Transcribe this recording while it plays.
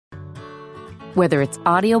Whether it's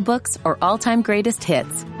audiobooks or all-time greatest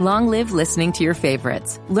hits, long live listening to your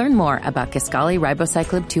favorites. Learn more about Kisqali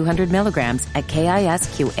Ribociclib 200 milligrams at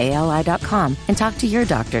KISQALI.com and talk to your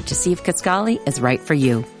doctor to see if Kisqali is right for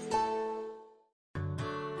you.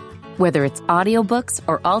 Whether it's audiobooks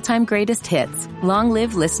or all-time greatest hits, long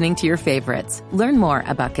live listening to your favorites. Learn more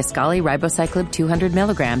about Kisqali Ribociclib 200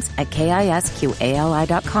 milligrams at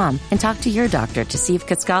KISQALI.com and talk to your doctor to see if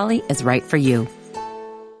Kisqali is right for you.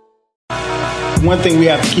 One thing we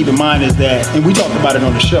have to keep in mind is that, and we talked about it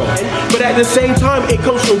on the show, but at the same time, it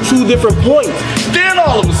comes from two different points. Then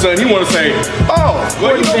all of a sudden, you want to say, oh,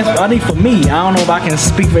 well, you know, I think for me, I don't know if I can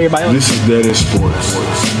speak for everybody else. This is Dead End Sports.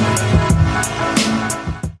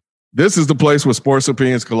 This is the place where sports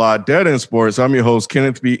opinions collide. Dead End Sports. I'm your host,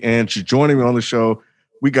 Kenneth B. Inch. Joining me on the show,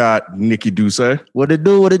 we got Nikki Duce. What it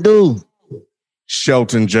do?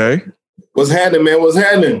 Shelton J. What's happening, man? What's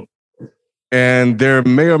happening? And there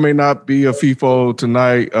may or may not be a FIFO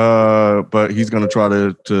tonight, but he's going to try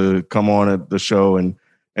to come on at the show and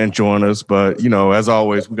join us. But, you know, as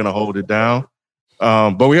always, we're going to hold it down.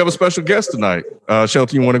 But we have a special guest tonight.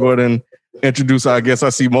 Shelton, you want to go ahead and introduce? I guess I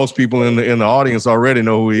see most people in the audience already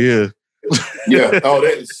know who he is. Yeah. Oh,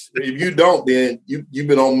 if you don't, then you've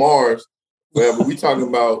been on Mars. Well, but we talking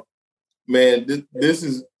about, man,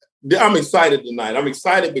 I'm excited tonight. I'm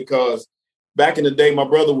excited because back in the day, my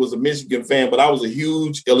brother was a Michigan fan, but I was a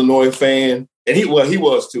huge Illinois fan. And he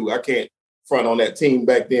was too. I can't front on that team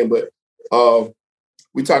back then. But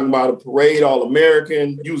we talking about a parade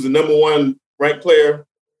All-American. You was the number one ranked player.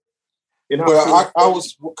 Well, I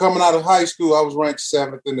was coming out of high school. I was ranked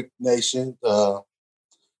 7th in the nation.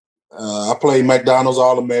 I played McDonald's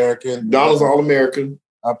All-American.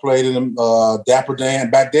 I played in Dapper Dan.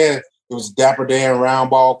 Back then, it was Dapper Dan Round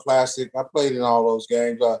Ball Classic. I played in all those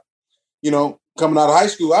games. Coming out of high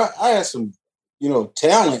school, I had some,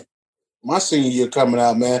 talent my senior year coming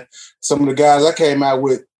out, man. Some of the guys I came out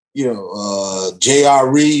with, J.R.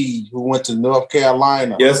 Reed, who went to North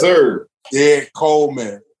Carolina. Yes, sir. Derek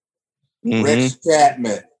Coleman, Rex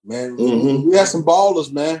Chapman, man. Mm-hmm. We had some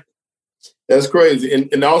ballers, man. That's crazy.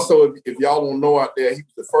 And also, if y'all don't know out there, he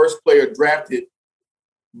was the first player drafted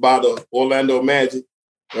by the Orlando Magic.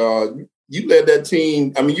 You led that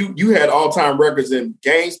team. I mean, you had all-time records in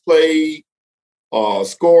games played,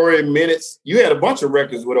 scoring, minutes. You had a bunch of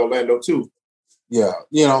records with Orlando, too. Yeah.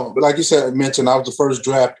 Like you said, mentioned, I was the first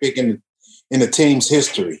draft pick in the team's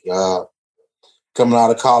history. Coming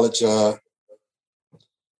out of college, I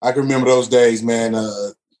can remember those days, man,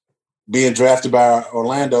 being drafted by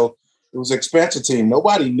Orlando. It was an expansion team.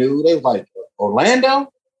 Nobody knew. They were like, Orlando?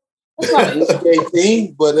 That's not an NBA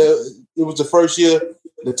team. But it was the first year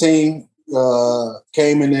the team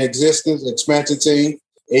came into existence, expansion team,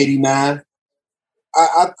 89.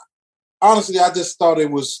 I honestly, I just thought it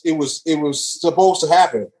was supposed to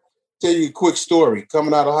happen. Tell you a quick story.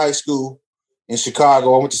 Coming out of high school in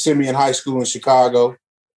Chicago, I went to Simeon High School in Chicago.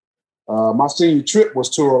 My senior trip was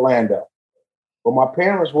to Orlando, but my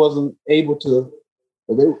parents wasn't able to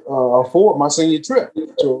afford my senior trip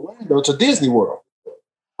to Orlando, to Disney World.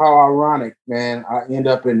 How ironic, man. I end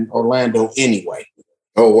up in Orlando anyway.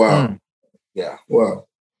 Oh, wow. Yeah. Wow.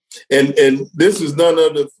 And this is none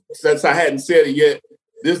other, since I hadn't said it yet,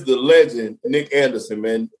 this is the legend, Nick Anderson,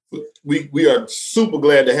 man. We are super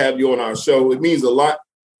glad to have you on our show. It means a lot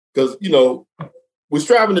because, we're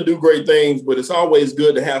striving to do great things, but it's always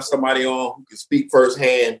good to have somebody on who can speak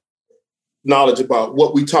firsthand knowledge about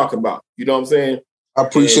what we talk about. You know what I'm saying? I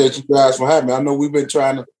appreciate you guys for having me. I know we've been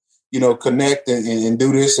trying to, connect and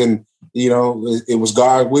do this, and, it was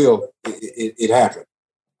God's will. It happened.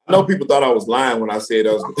 I know people thought I was lying when I said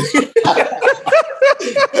I was.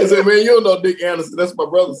 I said, man, you don't know Nick Anderson. That's my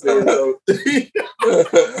brother said.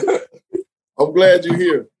 I'm glad you're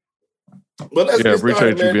here. But let's get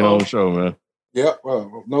appreciate started, you being on the show, man. Yeah,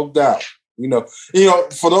 well, no doubt.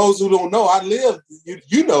 For those who don't know, I lived,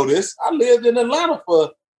 you know this, I lived in Atlanta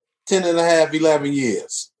for 10 and a half, 11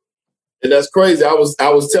 years. And that's crazy. I was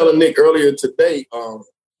telling Nick earlier today,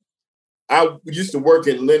 I used to work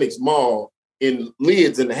in Lenox Mall in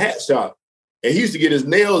lids in the hat shop. And he used to get his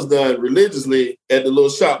nails done religiously at the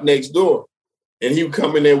little shop next door. And he would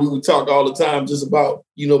come in there, we would talk all the time just about,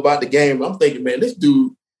 about the game. I'm thinking, man, this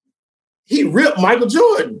dude, he ripped Michael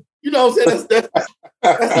Jordan. You know what I'm saying?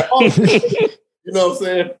 That's awesome. You know what I'm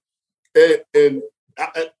saying? And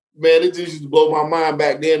man, it just used to blow my mind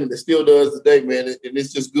back then, and it still does today, man. And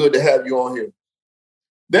it's just good to have you on here.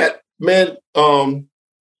 That, man,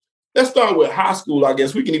 let's start with high school, I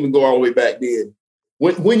guess. We can even go all the way back then.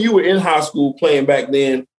 When you were in high school playing back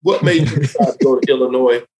then, what made you decide to go to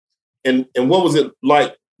Illinois? And what was it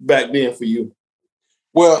like back then for you?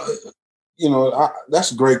 Well,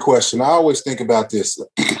 That's a great question. I always think about this.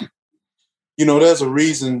 There's a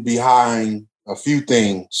reason behind a few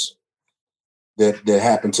things that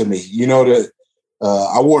happened to me. That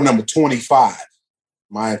I wore number 25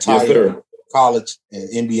 my entire college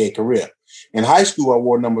and NBA career. In high school, I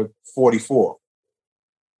wore number 44.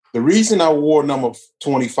 The reason I wore number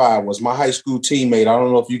 25 was my high school teammate. I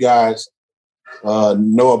don't know if you guys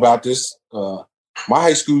know about this. My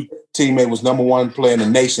high school teammate was number one player in the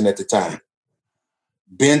nation at the time,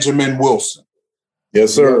 Benjamin Wilson.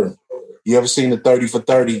 Yes, sir. You ever seen the 30 for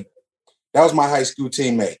 30? That was my high school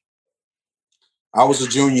teammate. I was a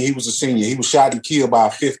junior. He was a senior. He was shot and killed by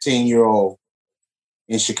a 15-year-old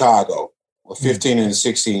in Chicago, a 15 and a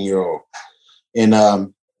 16-year-old.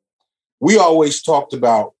 And we always talked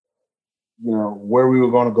about, where we were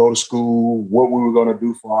going to go to school, what we were going to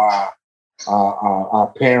do for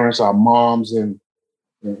our parents, our moms, and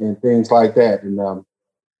things like that. And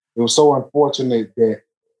it was so unfortunate that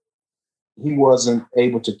he wasn't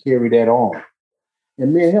able to carry that on.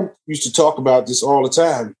 And me and him used to talk about this all the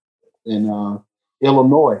time in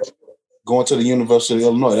Illinois, going to the University of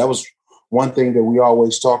Illinois. That was one thing that we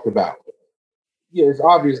always talked about. Yeah, it's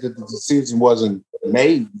obvious that the decision wasn't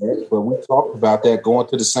made yet, but we talked about that, going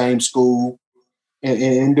to the same school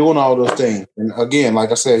and doing all those things. And again,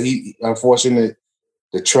 like I said, unfortunately,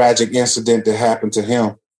 the tragic incident that happened to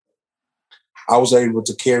him, I was able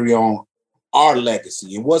to carry on our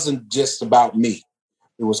legacy. It wasn't just about me.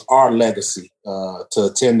 It was our legacy to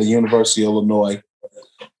attend the University of Illinois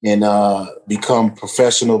and become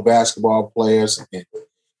professional basketball players and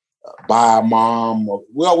buy our mom.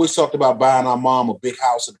 We always talked about buying our mom a big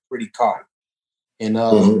house and a pretty car. And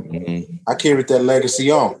I carried that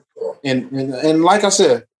legacy on. And like I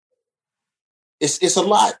said, it's a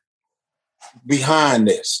lot behind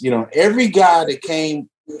this. Every guy that came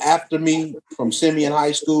after me from Simeon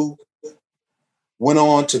High School went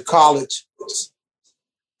on to college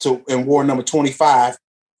and wore number 25.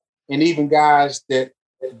 And even guys that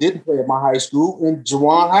didn't play at my high school, and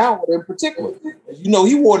Juwan Howard in particular.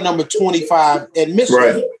 He wore number 25 at Michigan.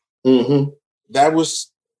 Right. Mm-hmm. That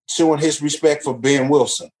was showing his respect for Ben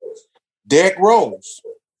Wilson. Derrick Rose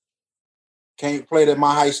played at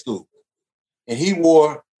my high school, and he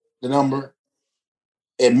wore the number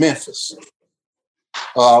at Memphis.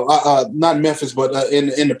 Not Memphis, but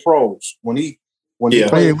in the pros when he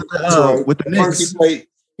played with the Knicks.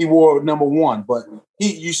 He wore number 1, but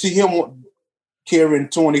you see him carrying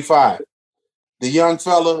 25. The young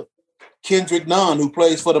fella, Kendrick Nunn, who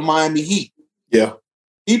plays for the Miami Heat. Yeah.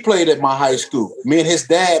 He played at my high school. Me and his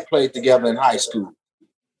dad played together in high school.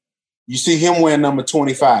 You see him wearing number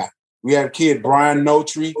 25. We have a kid, Brian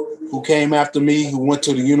Notary, who came after me, who went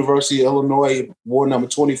to the University of Illinois, wore number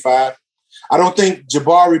 25. I don't think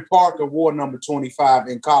Jabari Parker wore number 25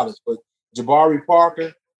 in college, but Jabari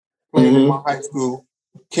Parker played in my high school.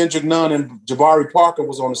 Kendrick Nunn and Jabari Parker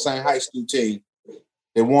was on the same high school team.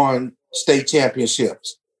 They won state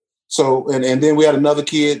championships. So, and then we had another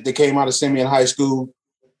kid that came out of Simeon High School,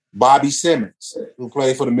 Bobby Simmons, who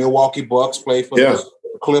played for the Milwaukee Bucks, played for the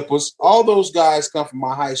Clippers. All those guys come from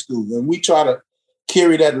my high school, and we try to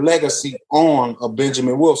carry that legacy on of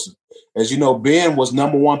Benjamin Wilson. As you know, Ben was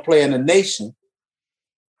number 1 player in the nation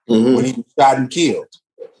when he was shot and killed.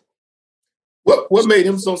 What made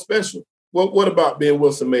him so special? What about Ben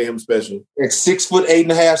Wilson made him special? At 6 foot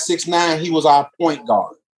 8.5, 6'9", he was our point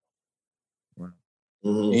guard.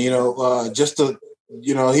 And, he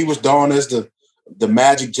was known as the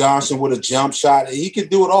Magic Johnson with a jump shot. He could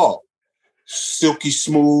do it all. Silky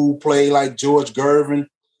smooth, play like George Gervin.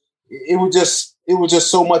 It was just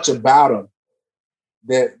so much about him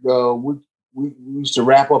that we used to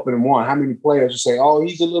wrap up in one. How many players would say, "Oh,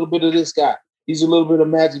 he's a little bit of this guy. He's a little bit of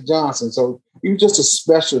Magic Johnson." So he was just a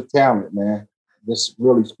special talent, man. Just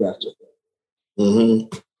really special.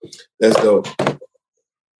 That's dope.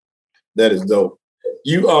 That is dope.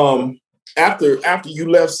 You after you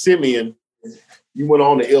left Simeon, you went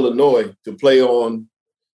on to Illinois to play on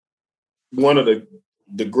one of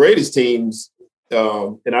the greatest teams.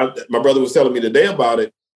 My brother was telling me today about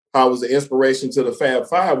it, how it was an inspiration to the Fab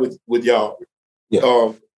Five with y'all. Yeah.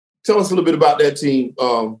 Tell us a little bit about that team.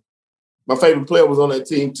 My favorite player was on that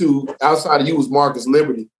team too. Outside of you was Marcus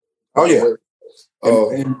Liberty. Oh yeah.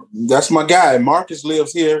 And that's my guy. Marcus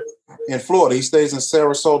lives here in Florida. He stays in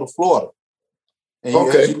Sarasota, Florida. And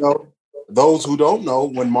as you know, those who don't know,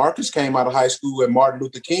 when Marcus came out of high school at Martin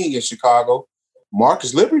Luther King in Chicago,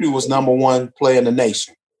 Marcus Liberty was number 1 player in the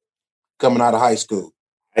nation coming out of high school.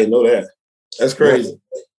 I didn't know that. That's crazy.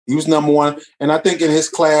 He was number 1. And I think in his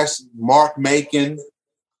class, Mark Macon,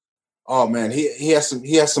 oh man, he has some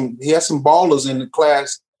ballers in the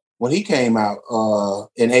class when he came out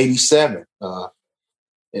in '87.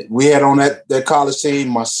 We had on that college team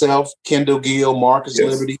myself, Kendall Gill, Marcus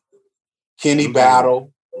Liberty, Kenny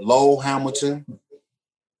Battle, Lowell Hamilton,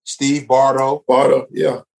 Steve Bardo.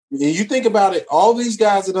 Yeah. And you think about it, all these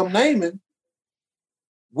guys that I'm naming,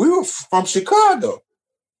 we were from Chicago.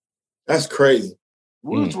 That's crazy.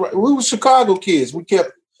 We were Chicago kids.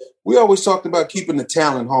 We always talked about keeping the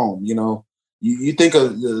talent home. You know, you think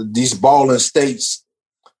of these balling states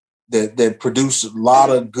that produce a lot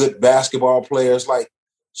of good basketball players like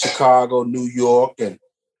Chicago, New York, and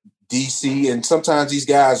DC. And sometimes these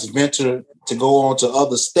guys venture to go on to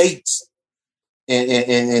other states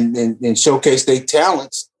and showcase their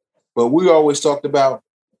talents. But we always talked about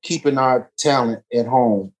keeping our talent at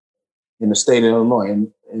home in the state of Illinois.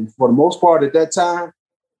 And for the most part at that time,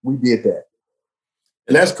 we did that.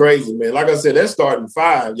 And that's crazy, man. Like I said, that starting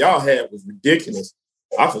five y'all had was ridiculous.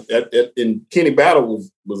 And Kenny Battle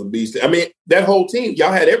was a beast. I mean, that whole team,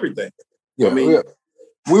 y'all had everything. Yeah, I mean,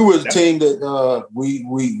 we were a team that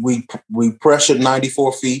we pressured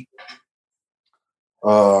 94 feet.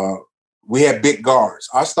 We had big guards.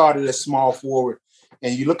 I started as small forward,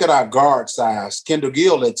 and you look at our guard size. Kendall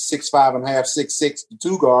Gill at 6'5.5", 6'6", the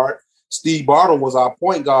 2 guard. Steve Bartle was our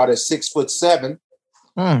point guard at 6'7",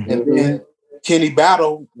 and then Kenny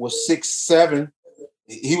Battle was 6'7".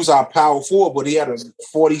 He was our power forward, but he had a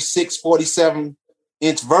 46,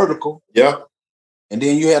 47-inch vertical. Yeah. And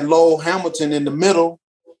then you had Lowell Hamilton in the middle,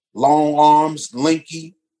 long arms,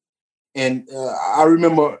 lanky. And I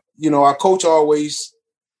remember, our coach always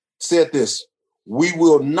said this: we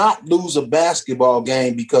will not lose a basketball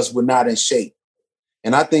game because we're not in shape.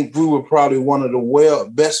 And I think we were probably one of the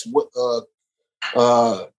best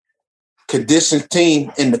conditioned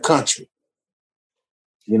team in the country.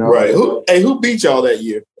 Right. Who beat y'all that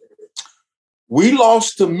year? We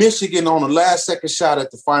lost to Michigan on the last second shot at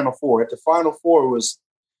the Final Four. At the Final Four, it was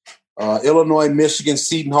Illinois, Michigan,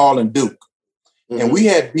 Seton Hall, and Duke. Mm-hmm. And we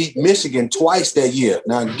had beat Michigan twice that year.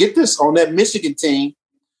 Now, get this, on that Michigan team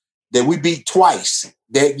that we beat twice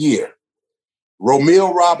that year: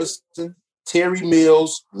 Romeo Robinson, Terry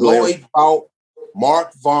Mills, Lloyd Bout,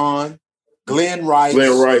 Mark Vaughn, Glenn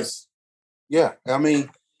Rice. Yeah, I mean,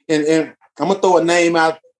 and I'm going to throw a name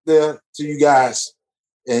out there to you guys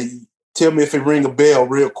and tell me if it ring a bell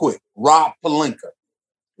real quick. Rob Pelinka.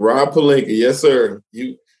 Rob Pelinka, yes, sir.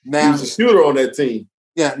 He was a shooter on that team.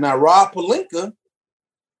 Yeah, now Rob Pelinka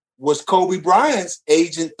was Kobe Bryant's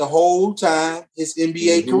agent the whole time his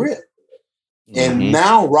NBA career. And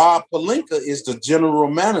now Rob Pelinka is the general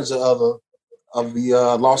manager of the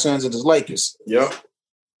Los Angeles Lakers. Yep.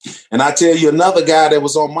 And I tell you another guy that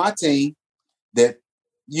was on my team that,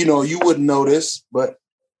 you wouldn't know this, but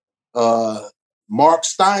Mark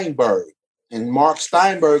Steinberg. And Mark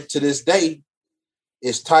Steinberg to this day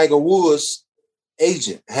is Tiger Woods'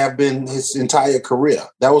 agent, have been his entire career.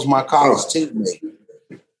 That was my college teammate.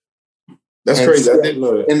 That's crazy. I didn't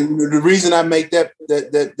know that. And the reason I make that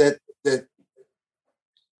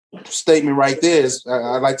statement right there is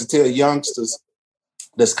I like to tell youngsters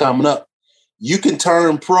that's coming up, you can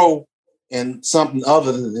turn pro in something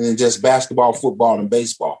other than just basketball, football, and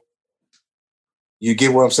baseball. You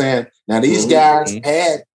get what I'm saying? Now, these guys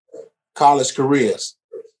had college careers,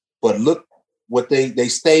 but look what they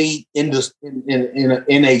stayed in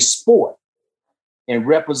a sport and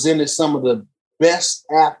represented some of the best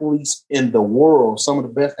athletes in the world, some of the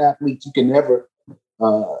best athletes you can ever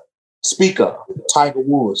speak of. Tiger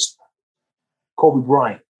Woods, Kobe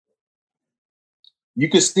Bryant. You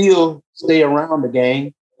can still stay around the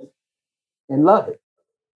game and love it.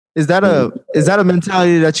 Is that a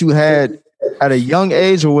mentality that you had at a young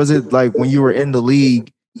age, or was it like when you were in the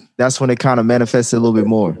league, that's when it kind of manifested a little bit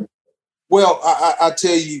more? Well, I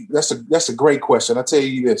tell you, that's a great question. I tell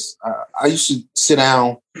you this. I used to sit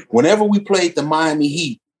down whenever we played the Miami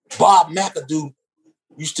Heat. Bob McAdoo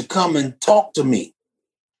used to come and talk to me.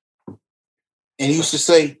 And he used to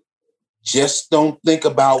say, just don't think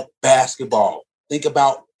about basketball. Think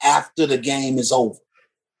about after the game is over.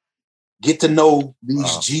 Get to know these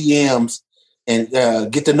GMs and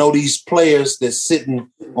get to know these players that's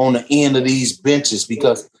sitting on the end of these benches,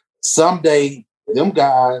 because someday them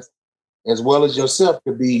guys, as well as yourself,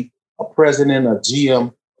 could be a president or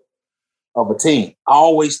GM of a team. I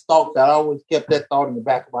always thought that. I always kept that thought in the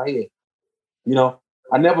back of my head.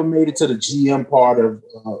 I never made it to the GM part of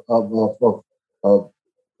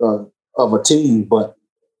a team, but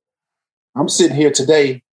I'm sitting here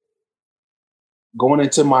today going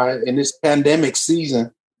into in this pandemic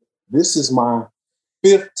season. This is my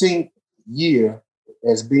 15th year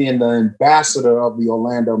as being the ambassador of the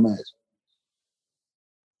Orlando Magic.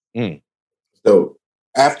 So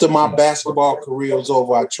After my basketball career was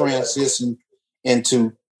over, I transitioned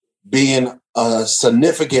into being a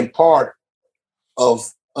significant part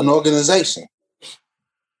of an organization.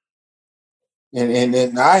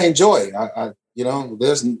 And I enjoy it. I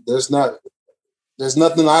there's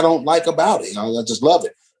nothing I don't like about it. I just love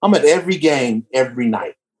it. I'm at every game every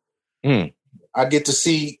night. I get to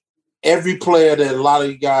see every player that a lot of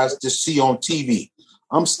you guys just see on TV.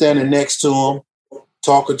 I'm standing next to them,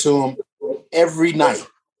 talking to them every night.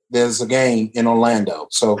 There's a game in Orlando,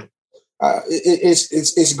 so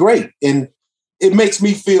it's great, and it makes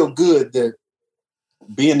me feel good that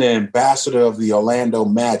being the ambassador of the Orlando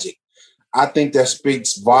Magic. I think that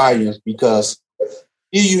speaks volumes because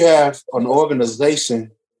here you have an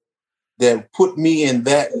organization that put me in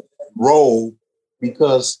that role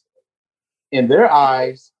because in their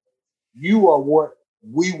eyes, you are what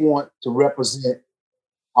we want to represent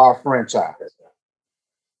our franchise.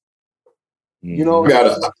 You know,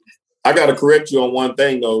 I gotta correct you on one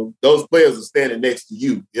thing though. Those players are standing next to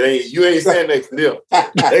you. You ain't standing next to them.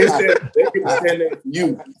 They get to stand next to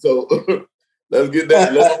you. So let's get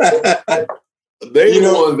that. They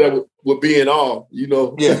the ones that would be in awe.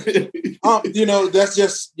 Yeah. That's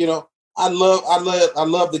just I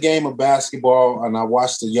love the game of basketball, and I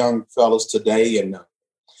watch the young fellas today, and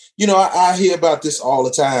I hear about this all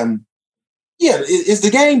the time. Yeah, is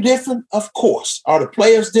the game different? Of course. Are the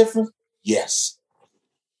players different? Yes.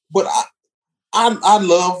 But I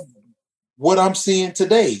love what I'm seeing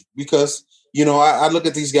today because I look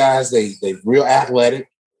at these guys. They real athletic.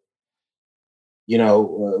 We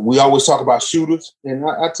always talk about shooters, and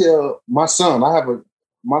I tell my son.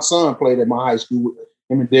 My son played at my high school.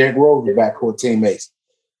 Him and Derrick Rose were backcourt teammates.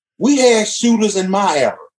 We had shooters in my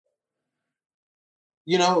era.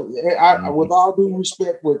 With all due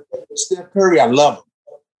respect, with Steph Curry, I love him.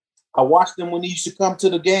 I watched him when he used to come to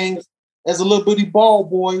the games as a little bitty ball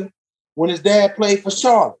boy when his dad played for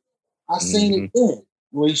Charlotte. I seen it then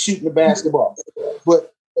when he's shooting the basketball.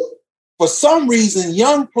 But for some reason,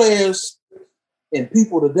 young players and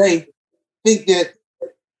people today think that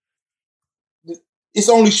it's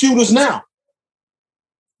only shooters now.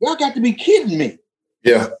 Y'all got to be kidding me.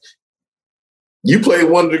 Yeah. You played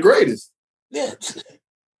one of the greatest. Yeah.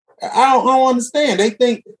 I don't understand.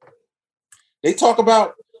 They talk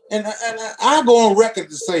about, and I go on record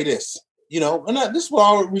to say this, and this is what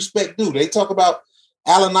all respect do. They talk about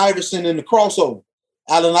Allen Iverson and the crossover.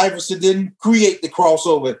 Allen Iverson didn't create the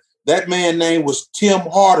crossover. That man's name was Tim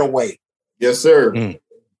Hardaway. Yes, sir. Me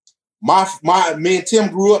and Tim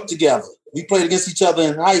grew up together. We played against each other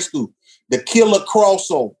in high school. The killer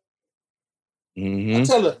crossover. I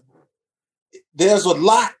tell you, there's a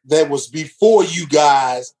lot that was before you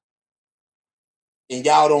guys, and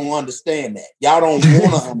y'all don't understand that. Y'all don't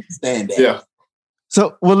want to understand that. Yeah.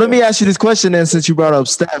 So, let me ask you this question then, since you brought up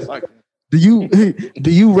Steph. Do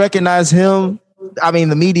you recognize him? I mean,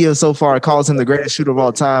 the media so far calls him the greatest shooter of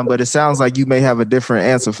all time, but it sounds like you may have a different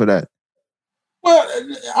answer for that. Well,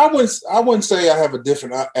 I wouldn't say I have a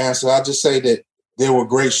different answer. I just say that there were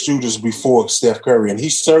great shooters before Steph Curry, and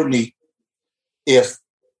he's certainly, if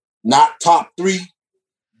not top 3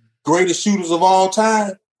 greatest shooters of all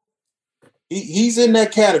time, he's in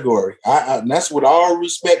that category. And that's with all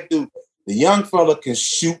respect due. The young fella can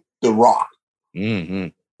shoot the rock,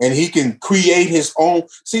 and he can create his own.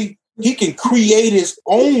 See, he can create his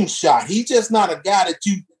own shot. He's just not a guy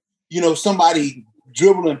that somebody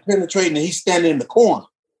dribbling, penetrating, and he's standing in the corner.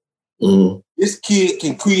 This kid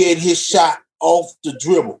can create his shot off the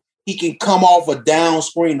dribble. He can come off a down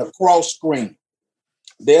screen, a cross screen.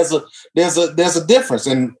 There's a difference,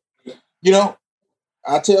 and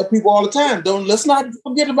I tell people all the time, let's not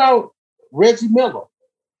forget about Reggie Miller.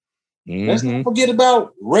 Let's not forget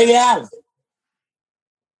about Ray Allen.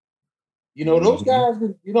 Those guys,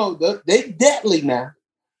 they deadly now.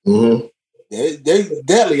 They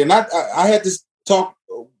deadly, and I had this talk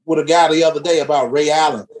with a guy the other day about Ray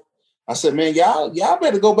Allen. I said, man, y'all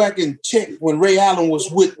better go back and check when Ray Allen was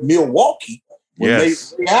with Milwaukee. When Ray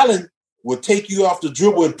Allen would take you off the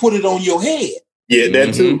dribble and put it on your head. Yeah,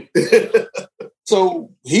 that too. So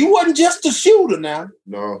he wasn't just a shooter now.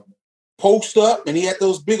 No. Post up, and he had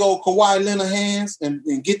those big old Kawhi Leonard hands and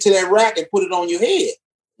get to that rack and put it on your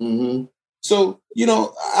head. So,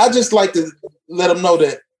 I just like to let them know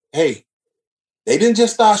that, hey, they didn't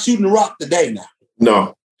just start shooting the rock today now.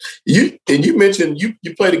 No. You mentioned you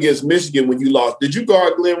played against Michigan when you lost. Did you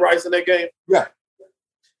guard Glenn Rice in that game? Yeah.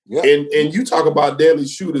 And you talk about deadly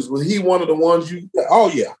shooters. Was he one of the ones you?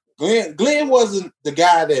 Oh yeah. Glenn wasn't the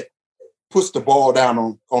guy that puts the ball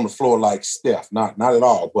down on the floor like Steph. Not at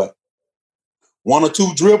all. But 1 or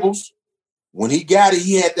 2 dribbles. When he got it,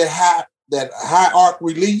 he had high arc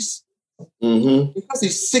release. Mm-hmm. Because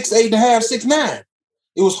he's 6'8.5", 6'9".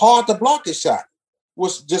 It was hard to block his shot.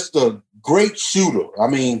 Was just a great shooter. I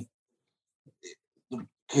mean,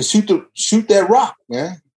 can shoot that rock,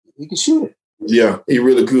 man. He can shoot it. Yeah, he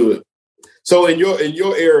really could. So in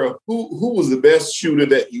your era, who was the best shooter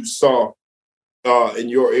that you saw in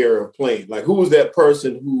your era playing? Like, who was that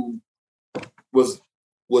person who was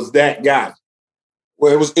that guy?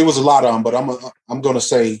 Well, it was a lot of them, but I'm gonna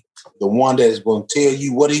say the one that is going to tell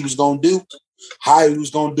you what he was going to do, how he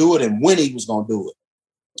was going to do it, and when he was going to do it,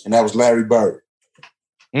 and that was Larry Bird.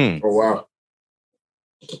 Oh wow!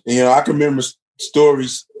 And, I can remember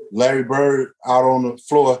stories. Larry Bird out on the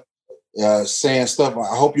floor saying stuff.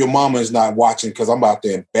 I hope your mama is not watching because I'm about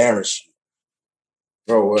to embarrass you.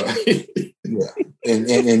 Oh wow! Yeah,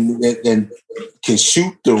 and can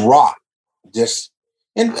shoot the rock. Just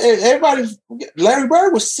and everybody. Larry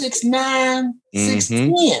Bird was 6'9",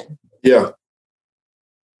 6'10". Yeah,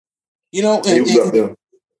 and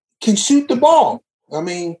can shoot the ball. I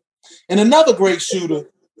mean, and another great shooter,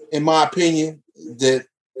 in my opinion, that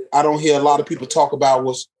I don't hear a lot of people talk about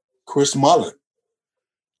was Chris Mullin.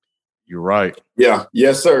 You're right. Yeah.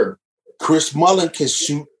 Yes, sir. Chris Mullin can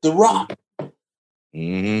shoot the rock.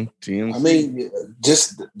 TMC. I mean,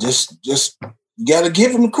 just you got to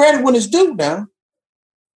give him the credit when it's due now.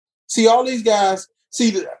 See, all these guys,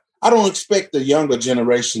 I don't expect the younger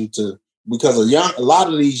generation to, because a lot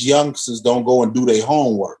of these youngsters don't go and do their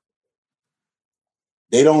homework.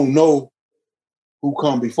 They don't know who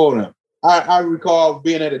come before them. I recall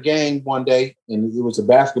being at a game one day, and it was a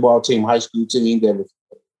basketball team, high school team that was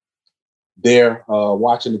there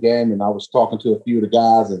watching the game, and I was talking to a few of the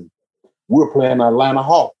guys, and we were playing Atlanta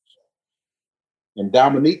Hawks. And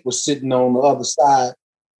Dominique was sitting on the other side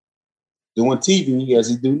doing TV as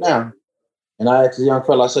he do now. And I asked the young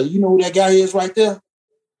fella, I said, you know who that guy is right there?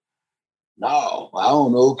 No, I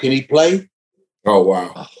don't know. Can he play? Oh,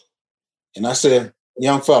 wow. And I said,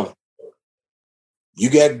 young fella, you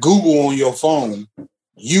got Google on your phone,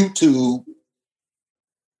 YouTube,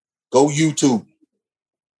 go YouTube.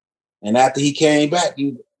 And after he came back,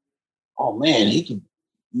 oh man, he can,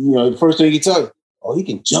 the first thing he told me, oh, he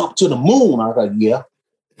can jump to the moon. I was like, yeah.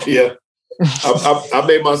 Yeah. I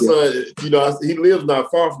made my son, he lives not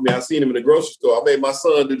far from me. I seen him in the grocery store. I made my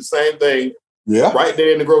son do the same thing right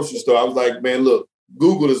there in the grocery store. I was like, man, look,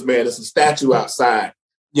 Google this, man. It's a statue outside.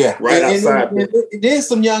 Yeah. Right outside. And then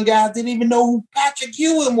some young guys didn't even know who Patrick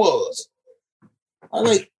Ewing was. I was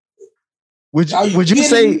like, would you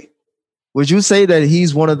say that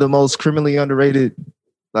he's one of the most criminally underrated,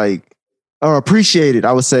 or appreciated,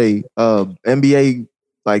 I would say, NBA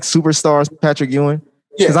superstars, Patrick Ewing?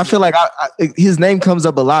 Because I feel like his name comes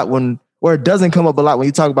up a lot or it doesn't come up a lot when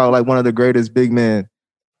you talk about one of the greatest big men.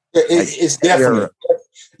 It's definitely,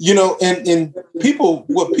 and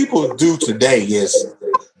what people do today is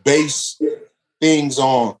base things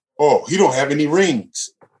on, oh, he don't have any rings.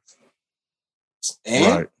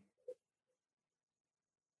 And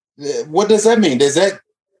what does that mean? Does that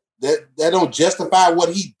don't justify what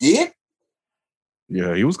he did?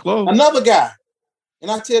 Yeah, he was close. Another guy,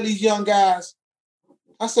 and I tell these young guys,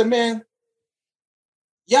 I said, man,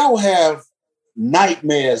 y'all have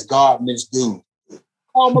nightmares guarding this dude.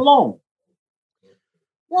 Karl Malone.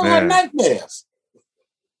 Y'all have nightmares.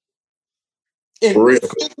 And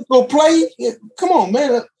physical play, come on,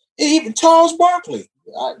 man. Even Charles Barkley.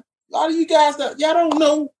 A lot of you guys, y'all don't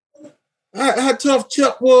know how tough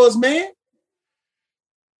Chuck was, man.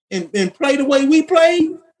 And play the way we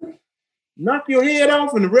played. Knock your head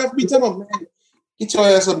off, and the ref be telling them, man, get your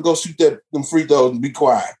ass up and go shoot them free throws and be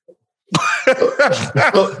quiet.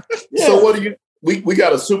 So what do you? We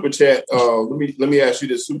got a super chat. Let me ask you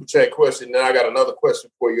this super chat question. Then I got another question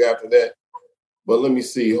for you after that. But let me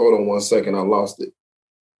see. Hold on 1 second. I lost it.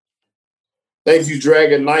 Thank you,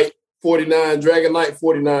 Dragon Knight 49. Dragon Knight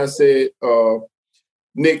 49 said,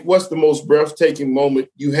 Nick, what's the most breathtaking moment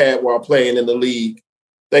you had while playing in the league?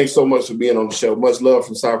 Thanks so much for being on the show. Much love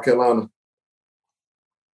from South Carolina.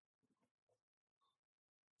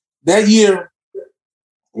 That year,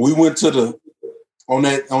 we went on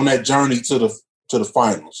that journey to the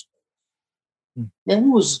finals. Man, we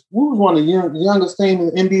was one of the youngest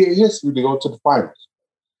teams in NBA history to go to the finals.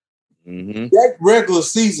 Mm-hmm. That regular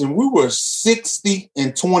season, we were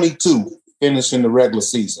 60-22 finishing the regular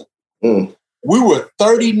season. Mm. We were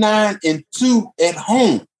 39-2 at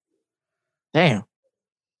home. Damn.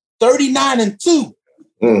 39-2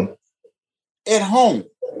 at home.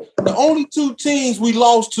 The only two teams we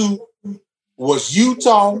lost to was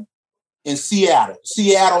Utah and Seattle.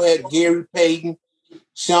 Seattle had Gary Payton,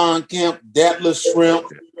 Sean Kemp, Detlef Schrempf,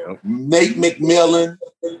 Nate McMillan.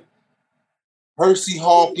 Hersey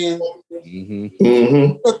Hawkins.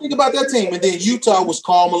 Mm-hmm. So think about that team. And then Utah was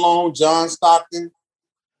Karl Malone, John Stockton,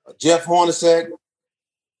 Jeff Hornacek.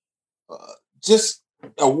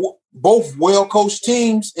 Both well-coached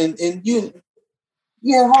teams. And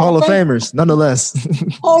Hall of Famers, nonetheless.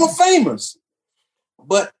 Hall of Famers.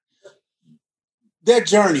 But that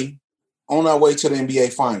journey on our way to the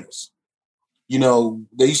NBA Finals,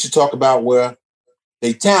 they used to talk about where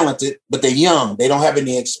they talented, but they're young. They don't have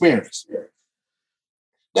any experience.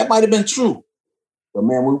 That might have been true. But,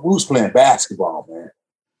 man, we was playing basketball, man.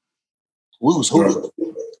 We was hooping.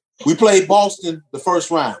 We played Boston the first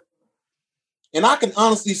round. And I can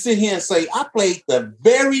honestly sit here and say I played the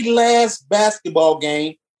very last basketball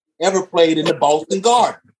game ever played in the Boston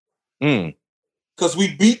Garden. Because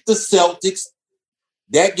we beat the Celtics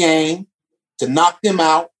that game to knock them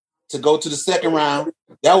out to go to the second round.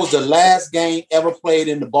 That was the last game ever played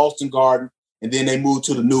in the Boston Garden. And then they moved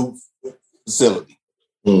to the new facility.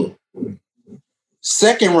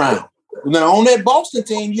 Second round. Now, on that Boston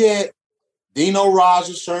team, you had Dino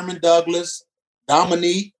Rogers, Sherman Douglas,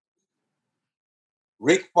 Dominique,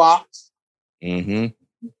 Rick Fox. You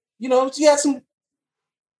had some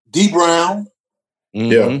D. Brown.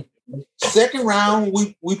 Yeah. Second round,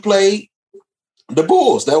 we played the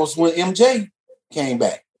Bulls. That was when MJ came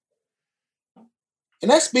back.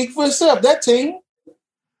 And that speaks for itself. That team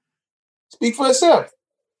speak for itself.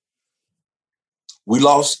 We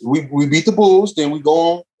lost. We beat the Bulls. Then we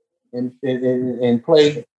go on and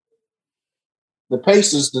play the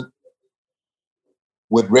Pacers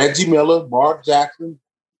with Reggie Miller, Mark Jackson,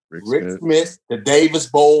 Rick Smith, the Davis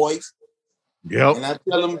boys. Yep. And I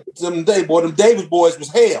tell them them Davis boys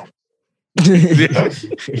was hell.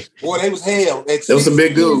 Boy, they was hell. That was some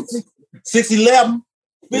big dudes. 6'11",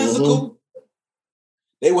 physical.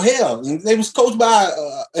 They were hell. And they was coached by,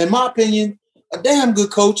 in my opinion, a damn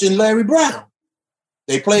good coach in Larry Brown.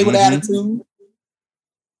 They played with attitude.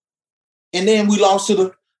 And then we lost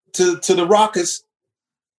to the Rockets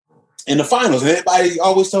in the finals. And everybody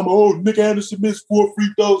always tell me, Nick Anderson missed 4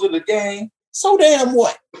 free throws in the game. So damn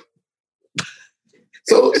what?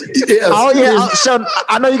 So So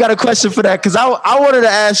I know you got a question for that because I wanted to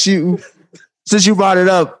ask you, since you brought it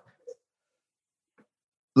up,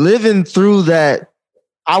 living through that,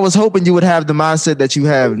 I was hoping you would have the mindset that you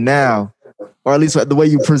have now, or at least the way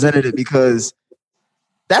you presented it, because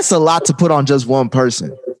that's a lot to put on just one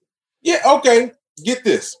person. Yeah, okay. Get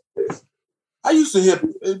this. I used to hear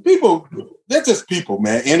people, they're just people,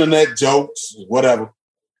 man. Internet jokes, whatever.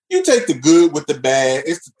 You take the good with the bad.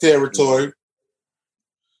 It's the territory.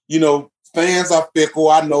 Fans are fickle.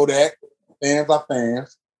 I know that. Fans are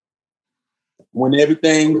fans. When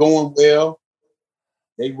everything going well,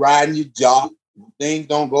 they riding your job. Things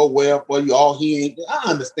don't go well for you. I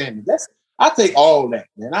understand it. I take all that,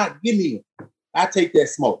 man. I take that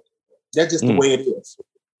smoke. That's just the way it is.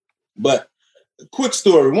 But quick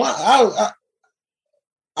story. I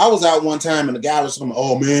was out one time and the guy was saying,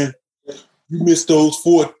 "Oh man, you missed those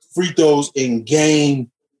 4 free throws in game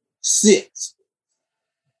 6."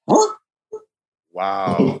 Huh?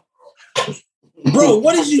 Wow. Bro,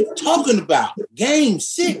 what are you talking about? Game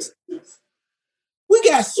 6? We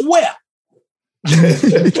got swept.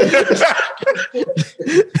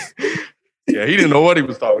 Yeah, he didn't know what he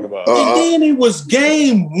was talking about. And then it was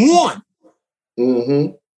game 1.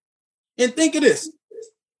 Mm-hmm. And think of this.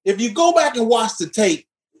 If you go back and watch the tape,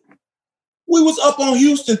 we was up on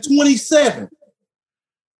Houston 27.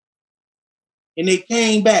 And they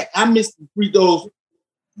came back. I missed the free throws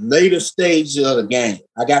later stage of the game.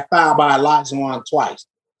 I got fouled by Olajuwon twice.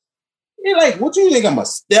 You're like, what you think? I'm going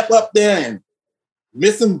to step up there and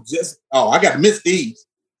miss them? I got to miss these.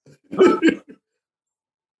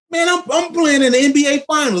 Man, I'm playing in the NBA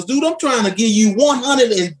Finals, dude. I'm trying to give you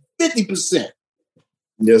 150%.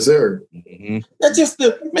 Yes, sir. Mm-hmm. That's just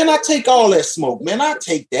I take all that smoke, man. I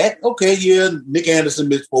take that. Okay, yeah, Nick Anderson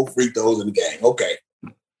missed 4 free throws in the game. Okay.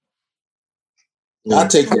 I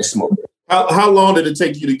take that smoke. How long did it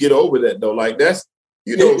take you to get over that, though? Like, that's,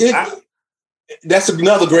 that's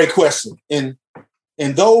another great question. And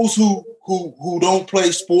those who don't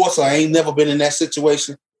play sports or ain't never been in that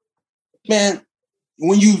situation, man,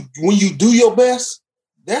 when you do your best,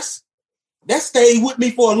 that stayed with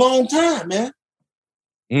me for a long time, man.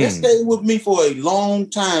 That stayed with me for a long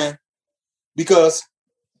time because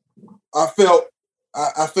I felt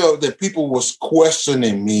that people was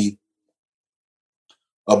questioning me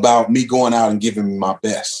about me going out and giving me my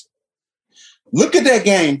best. Look at that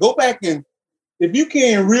game. Go back and, if you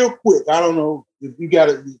can, real quick. I don't know if you got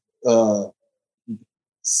to. Look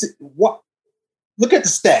at the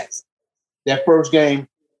stats. That first game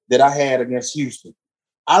that I had against Houston.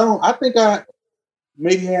 I think I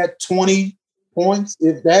maybe had 20 points,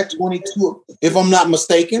 if that 22, if I'm not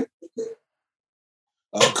mistaken.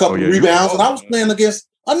 A couple rebounds, and I was playing against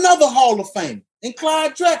another Hall of Fame in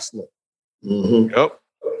Clyde Drexler. Mm-hmm. Yep.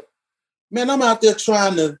 Man, I'm out there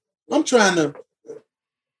trying to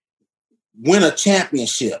win a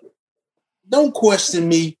championship. Don't question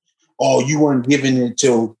me. Oh, you weren't giving it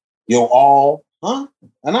your all, huh?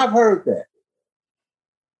 And I've heard that.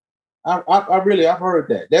 I've heard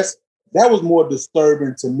that. That was more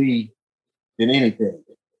disturbing to me than anything.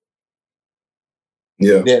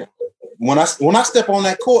 Yeah. That when I step on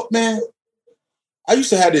that court, man, I used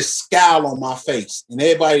to have this scowl on my face, and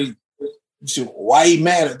everybody said, "Why he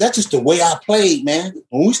mad?" That's just the way I played, man.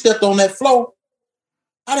 When we stepped on that floor,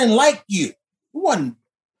 I didn't like you.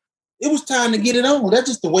 It was time to get it on. That's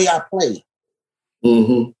just the way I played.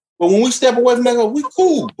 Mm-hmm. But when we step away from that, we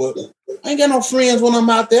cool. But I ain't got no friends when I'm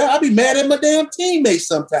out there. I be mad at my damn teammates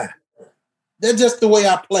sometimes. That's just the way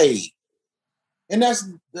I played, and that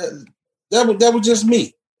was just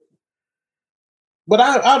me. But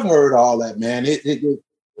I've heard all that, man. The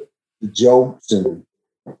jokes and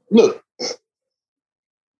look,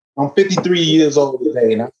 I'm 53 years old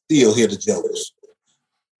today, and I still hear the jokes.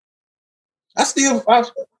 I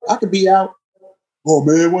could be out. Oh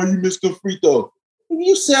man, why you missed the free throw?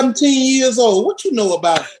 You 17 years old. What you know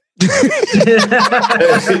about it?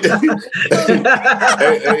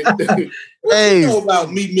 What you know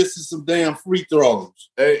about me missing some damn free throws?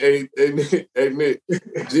 Hey, Mick.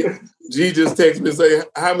 G just texted me and say,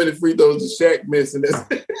 how many free throws did Shaq miss? And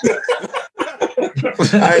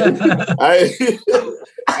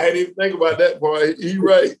I didn't even think about that part. He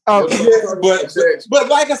right. Oh, yeah, but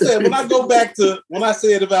like I said, when I go back to when I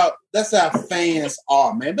said about that's how fans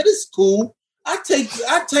are, man. But it's cool. I take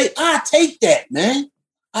that, man.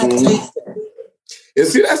 I take that. And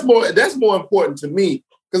see, that's more important to me.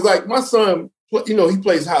 Because like my son, he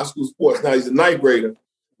plays high school sports now. He's a ninth grader.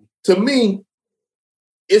 To me,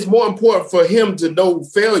 it's more important for him to know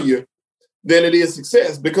failure than it is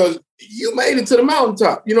success, because you made it to the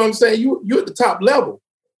mountaintop. You know what I'm saying? You're at the top level.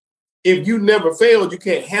 If you never failed, you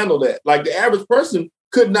can't handle that. Like the average person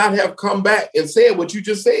could not have come back and said what you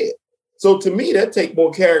just said. So to me, that take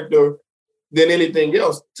more character than anything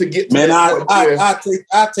else to get to man, that point.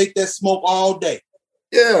 I take that smoke all day.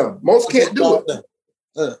 Yeah, most can't do it.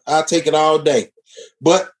 I'll take it all day.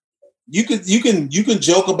 But you can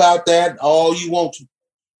joke about that all you want to.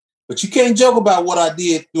 But you can't joke about what I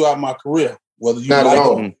did throughout my career. Whether you not like at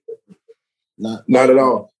all. it. Not at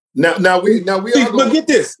all. Now we but get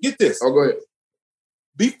this. Oh, go ahead.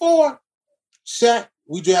 Before Shaq,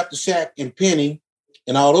 we drafted Shaq and Penny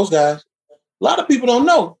and all those guys. A lot of people don't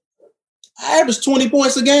know. I averaged 20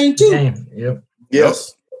 points a game too. Yep.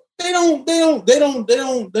 Yes. They don't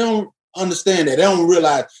understand that. They don't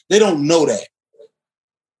realize. They don't know that.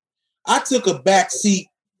 I took a back seat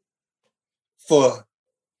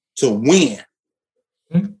to win.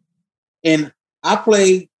 Mm-hmm. And I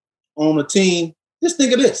played on a team. Just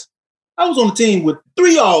think of this. I was on a team with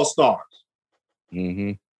 3 All-Stars.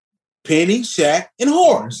 Mm-hmm. Penny, Shaq, and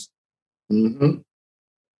Horace. Mm-hmm.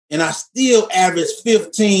 And I still averaged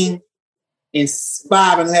 15 and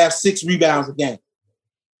 5.5, 6 rebounds a game.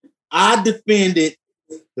 I defended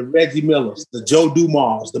the Reggie Millers, the Joe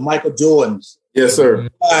Dumars, the Michael Jordans. Yes, sir.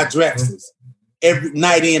 Clyde Drexlers, every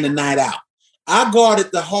night in and night out. I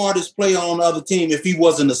guarded the hardest player on the other team if he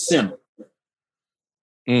wasn't a center.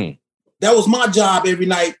 Mm. That was my job every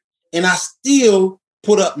night, and I still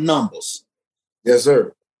put up numbers. Yes,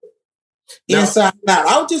 sir. Inside and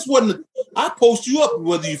out. I post you up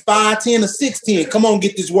whether you 5'10" or 6'10". Come on,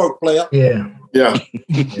 get this work, player. Yeah.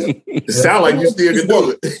 It sounds like you still can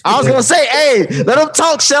do it. I was gonna say, hey, let them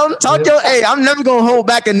talk, Sheldon. Talk your. Hey, I'm never gonna hold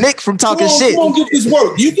back a Nick from talking shit. Come on, get this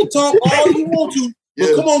work. You can talk all you want to,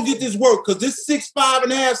 but come on, get this work, because this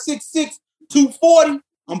 6'5.5", 6'6", 240.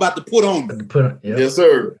 I'm about to put on you. Yes,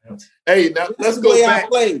 sir. Hey, now let's go back.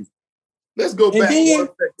 Let's go back. And then,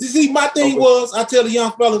 you see, my thing was, I tell the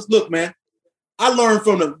young fellas, look, man, I learned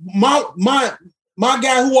from my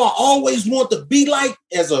guy who I always want to be like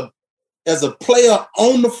as a player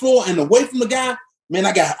on the floor and away from the guy. Man,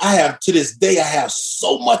 I have to this day, I have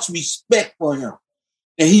so much respect for him.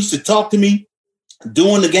 And he used to talk to me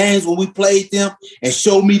during the games when we played them and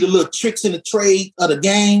show me the little tricks in the trade of the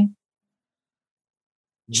game.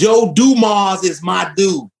 Joe Dumars is my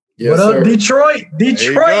dude. Yes, what up, sir.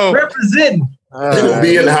 Detroit representing. He'll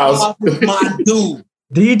be in the house. My dude.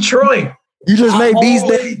 Detroit. You just made these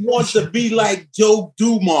days. I want to be like Joe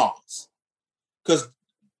Dumars, because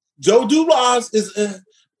Joe Dumars is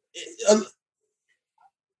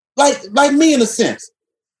like me in a sense.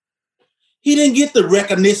 he didn't get the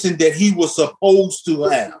recognition that he was supposed to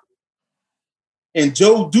have. And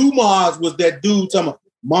Joe Dumas was that dude talking,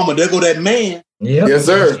 "Mama, there go that man." Yep. Yes,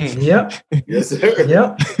 sir. Yep. Yes, sir.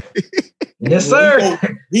 Yep. Yes, sir.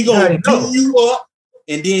 He gonna do you up,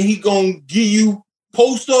 and then he gonna give you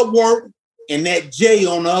post-up work and that J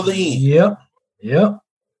on the other end. Yep. Yep.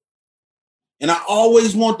 And I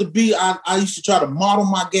always want to be, I used to try to model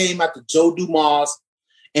my game after Joe Dumas,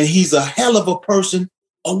 and he's a hell of a person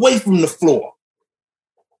away from the floor.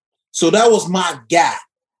 So that was my guy.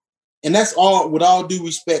 And that's all, with all due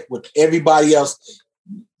respect, with everybody else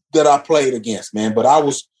that I played against, man. But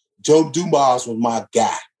Joe Dumas was my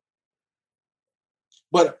guy.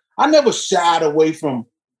 But I never shied away from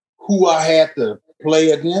who I had to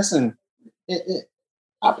play against. And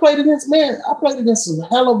I played against some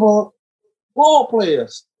hell of a ball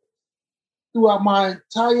players throughout my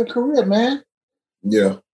entire career, man.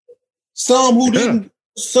 Yeah. Some who didn't,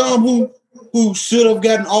 some who should have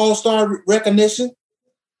gotten all-star recognition,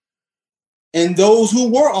 and those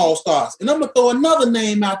who were all-stars. And I'm gonna throw another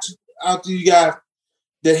name out to you guys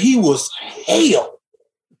that he was hell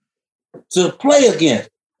to play against.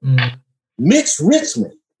 Mm. Mitch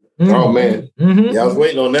Richmond. Mm. Oh man. Mm-hmm. Yeah, I was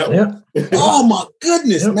waiting on that one. Oh my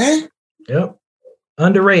goodness, man. Yep.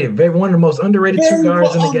 Underrated. One of the most underrated two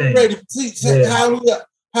guards in the game. See,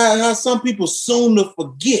 how some people soon to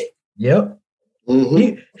forget. Yep.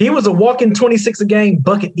 Mm-hmm. He was a walking 26 a game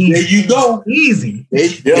bucket easy. There you go. Easy.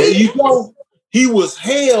 There you go. He was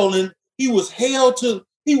hell, and he was a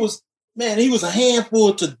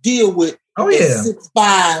handful to deal with. Oh yeah.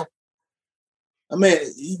 6'5". I mean,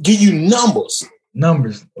 give you numbers.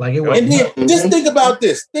 Like it was. And then just think about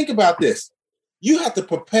this. Think about this. You have to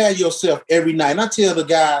prepare yourself every night. And I tell the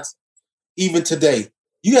guys, even today,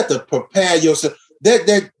 you have to prepare yourself. That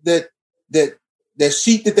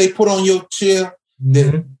sheet that they put on your chair,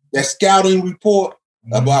 that scouting report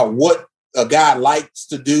about what a guy likes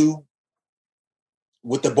to do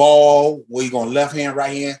with the ball, where you're going left hand,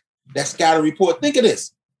 right hand, that scouting report. Think of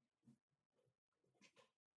this.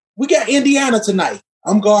 We got Indiana tonight.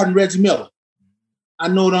 I'm guarding Reggie Miller. I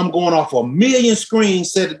know that I'm going off 1 million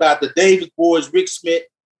screens said about the Davis boys, Rick Smith.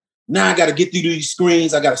 Now I got to get through these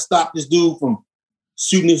screens. I got to stop this dude from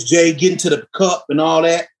shooting his J, getting to the cup and all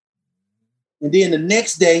that. And then the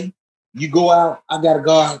next day, you go out, I got to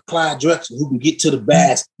guard Clyde Drexler, who can get to the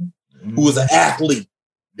basket, who is an athlete.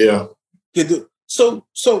 Yeah. So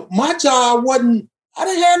my job wasn't, I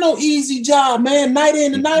didn't have no easy job, man. Night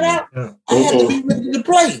in and night out. I had to be ready to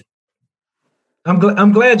play.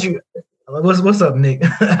 I'm glad you. What's up, Nick?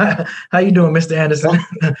 How you doing, Mr. Anderson?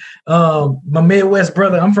 My Midwest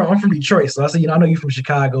brother. I'm from Detroit, so I said, I know you from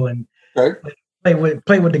Chicago, and play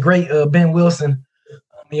with the great Ben Wilson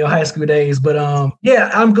in your high school days. But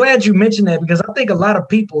I'm glad you mentioned that, because I think a lot of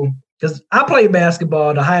people, because I played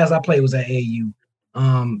basketball, the highest I played was at AAU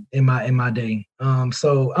in my day.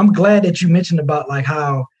 So I'm glad that you mentioned about like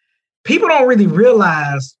how people don't really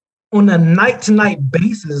realize on a night-to-night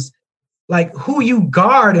basis, like who you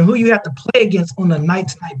guard and who you have to play against on a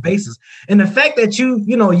night-to-night basis. And the fact that you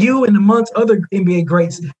and amongst other NBA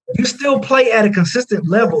greats, you still play at a consistent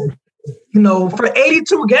level, for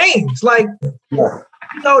 82 games. Like,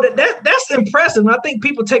 that's impressive. And I think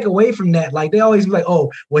people take away from that. Like, they always be like, oh,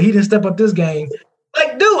 well, he didn't step up this game.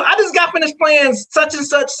 Like, dude, I just got finished playing such and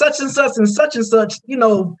such, such and such, and such and such,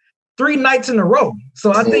 3 nights in a row.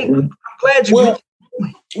 So I think I'm glad you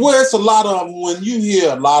Well, it's a lot of them. When you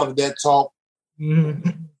hear a lot of that talk,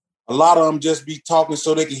 a lot of them just be talking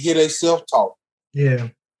so they can hear their self-talk. Yeah.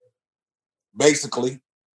 Basically.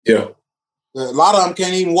 Yeah. A lot of them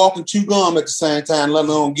can't even walk and chew gum at the same time, let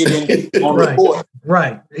alone get in on the court.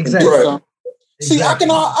 Right. Exactly. Right. See,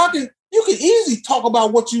 you can easily talk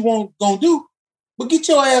about what you gonna do, but get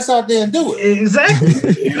your ass out there and do it. Exactly.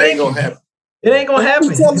 It ain't gonna happen. It ain't gonna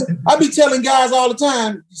happen. I be telling guys all the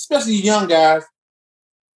time, especially young guys,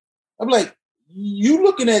 I'm like, you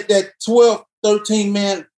looking at that 12, 13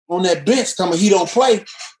 man on that bench telling me he don't play,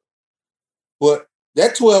 but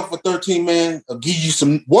that 12 or 13 man will give you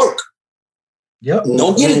some work. Yep.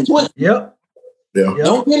 Don't get it twisted. Yep. Yeah.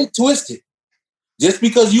 Don't get it twisted. Just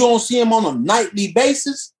because you don't see him on a nightly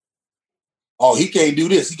basis, oh, he can't do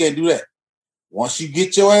this, he can't do that. Once you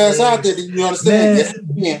get your ass out there, then you understand. Yes,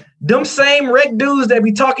 you can. Them same rec dudes that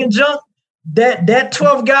be talking junk, that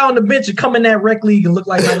 12 guy on the bench would come in that rec league and look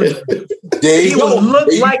like Michael Jordan. He would look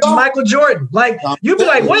like Michael Jordan. Like, you'd be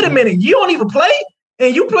like, wait a minute, you don't even play?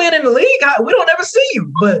 And you playing in the league? We don't ever see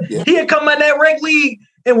you. But he'd come in that rec league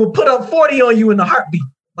and will put up 40 on you in a heartbeat.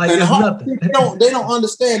 Like, there's nothing. They don't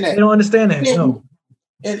understand that. They don't understand that, no.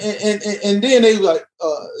 And then they like,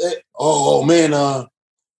 oh man,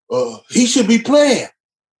 he should be playing.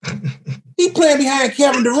 He playing behind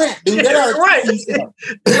Kevin Durant, dude.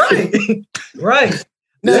 Right.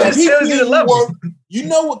 Now, if he work, you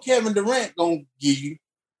know what Kevin Durant gonna give you.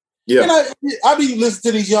 Yeah. And I be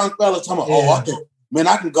listening to these young fellas talking about,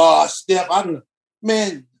 I can guard Steph.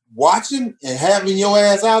 Watching and having your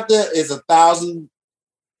ass out there is 1,000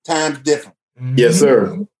 times different. Yes,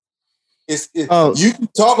 sir. You can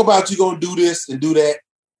talk about you gonna do this and do that.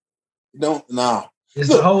 It's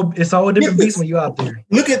a whole different beast when you out there.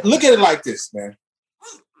 Look at it like this, man.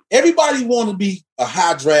 Everybody want to be a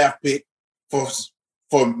high draft pick for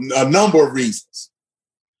a number of reasons.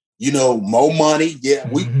 More money. Yeah,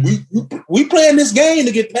 we playing this game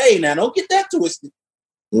to get paid now. Don't get that twisted.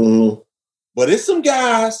 Mm-hmm. But it's some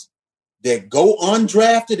guys that go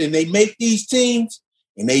undrafted and they make these teams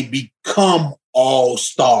and they become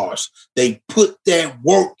all-stars. They put that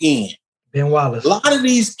work in. Ben Wallace. A lot of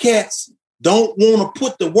these cats don't want to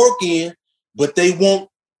put the work in, but they want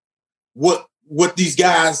what these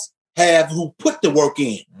guys have who put the work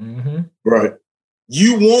in. Mm-hmm. Right.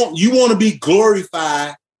 You want to be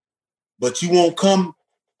glorified, but you won't come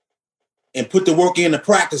and put the work in to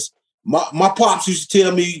practice. My pops used to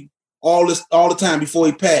tell me all the time before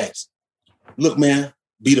he passed. Look, man,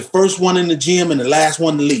 be the first one in the gym and the last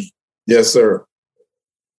one to leave. Yes, sir.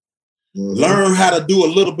 Mm-hmm. Learn how to do a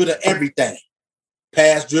little bit of everything.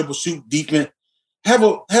 Pass, dribble, shoot, defense. Have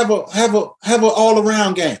a all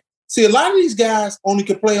around game. See, a lot of these guys only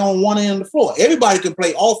can play on one end of the floor. Everybody can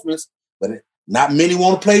play offense, but not many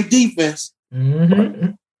want to play defense.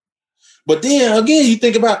 Mm-hmm. But then again, you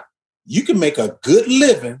think about you can make a good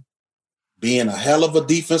living being a hell of a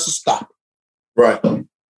defensive stopper. Right.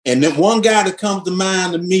 And then one guy that comes to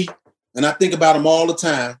mind to me, and I think about him all the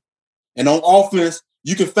time, and on offense,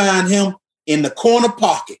 you can find him in the corner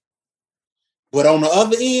pocket. But on the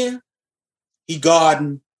other end, he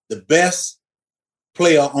guarding the best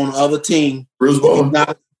player on the other team. Bruce Bowen.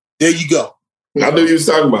 There you go. I knew you was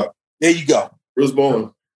talking about. There you go. Bruce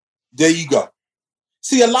Bowen. There you go.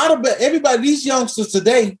 See, a lot of everybody, these youngsters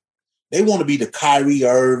today, they want to be the Kyrie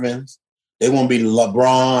Irvings. They want to be the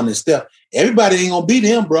LeBron and stuff. Everybody ain't going to be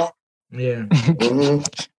them, bro. Yeah. Mm-hmm.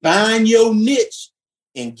 Find your niche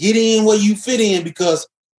and get in where you fit in because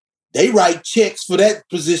they write checks for that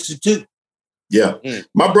position too. Yeah.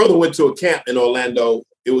 My brother went to a camp in Orlando.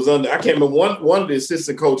 It was I can't remember, one of the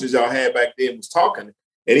assistant coaches y'all had back then was talking.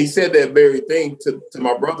 And he said that very thing to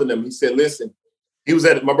my brother and them. He said, listen,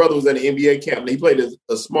 my brother was at an NBA camp and he played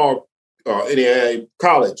a small NAIA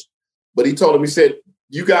college. But he told him, he said,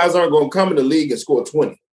 you guys aren't going to come in the league and score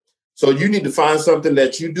 20. So you need to find something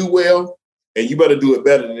that you do well and you better do it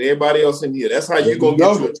better than everybody else in here. That's how you're going to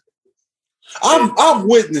get to it. I've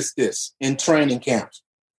witnessed this in training camps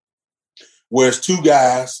where it's two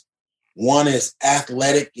guys. One is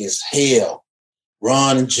athletic as hell,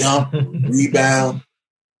 run and jump, rebound,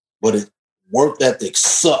 but it work ethic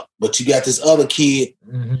suck. But you got this other kid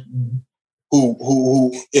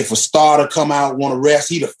who if a starter come out, want to rest,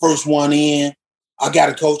 he the first one in. I got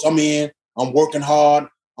a coach, I'm in, I'm working hard,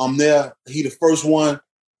 I'm there. He the first one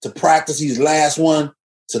to practice, he's the last one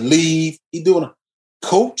to leave. He doing it.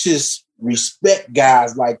 Coaches respect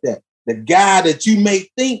guys like that. The guy that you may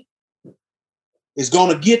think is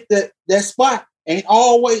gonna get that spot that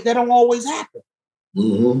don't always happen.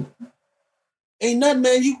 Mm-hmm. Ain't nothing,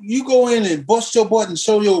 man. You go in and bust your butt and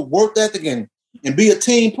show your work ethic and be a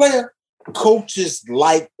team player. Coaches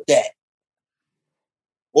like that.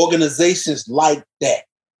 Organizations like that.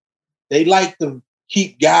 They like to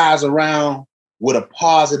keep guys around with a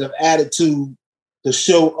positive attitude to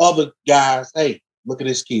show other guys, hey, look at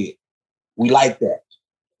this kid. We like that.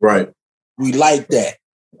 Right. We like that.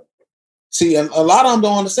 See, a lot of them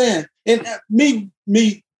don't understand. And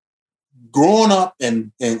me growing up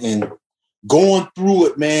and going through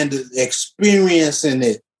it, man, the experiencing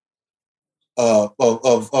it of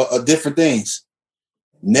different things.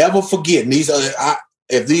 Never forget.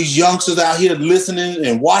 If these youngsters out here listening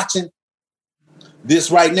and watching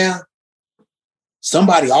this right now,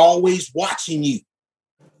 somebody always watching you.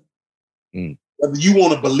 Whether you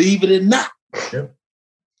want to believe it or not. Yep.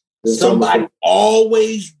 Somebody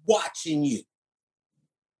always watching you.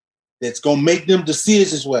 That's going to make them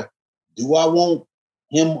decisions where, do I want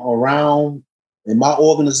him around in my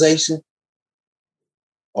organization?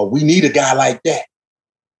 Or we need a guy like that.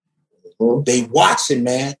 They watching,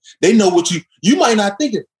 man. They know what you might not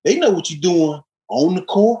think it. They know what you're doing on the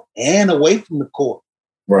court and away from the court.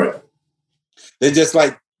 Right. They're just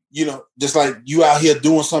like you out here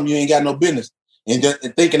doing something you ain't got no business and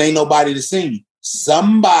thinking ain't nobody to see you.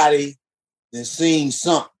 Somebody that's seen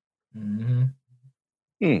something.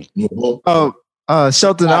 I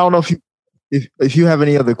Shelton, I don't know if you have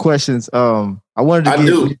any other questions. I wanted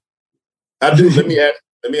to. I do. Let me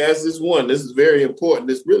ask this one. This is very important.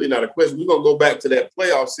 This is really not a question. We're gonna go back to that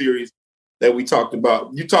playoff series that we talked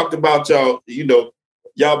about. You talked about y'all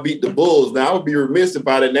beat the Bulls. Now I would be remiss if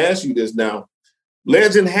I didn't ask you this. Now,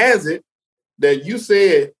 legend has it that you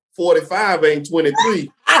said 45 ain't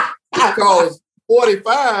 23 because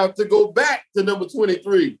 45 to go back to number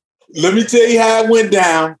 23. Let me tell you how it went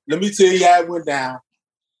down.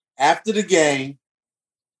 After the game,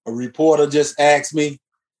 a reporter just asked me,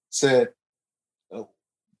 said,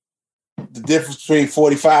 the difference between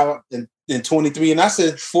 45 and 23. And I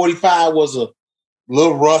said 45 was a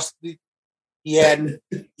little rusty.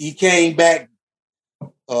 He came back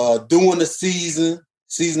during the season.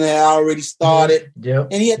 Season had already started. Yep,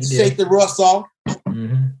 and he had to shake the rust off.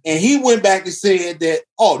 Mm-hmm. And he went back and said that,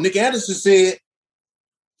 Nick Anderson said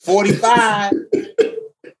 45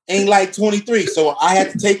 ain't like 23. So I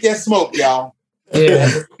had to take that smoke, y'all.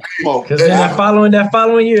 Yeah. Because that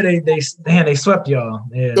following year they swept y'all.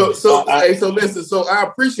 Yeah. So listen, so I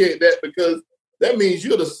appreciate that because that means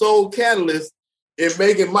you're the sole catalyst in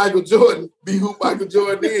making Michael Jordan be who Michael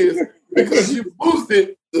Jordan is because you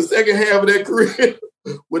boosted the second half of their career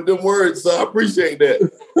with them words. So I appreciate that.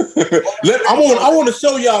 I want to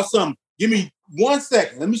show y'all something. Give me 1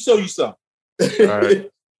 second. Let me show you something. All right.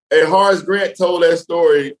 And Horace Grant told that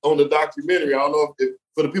story on the documentary. I don't know if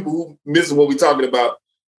for the people who missing what we're talking about,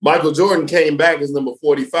 Michael Jordan came back as number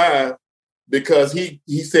 45 because he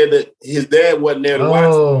said that his dad wasn't there to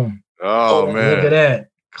watch. Oh man. Look at that.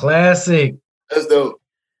 Classic. That's dope.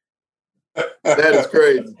 That is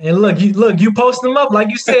crazy. And look, you post them up like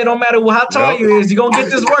you said. No matter how tall you is, you're gonna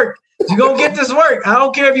get this work. You're gonna get this work. I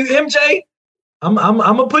don't care if you MJ. I'm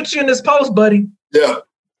gonna put you in this post, buddy. Yeah.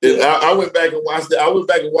 I went back and watched that. I went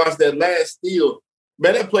back and watched that last steal.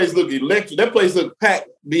 Man, that place looked electric. That place looked packed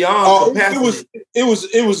beyond capacity.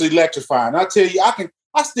 It was electrifying. I tell you,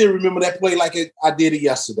 I still remember that play like I did it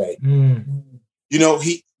yesterday. Mm. You know,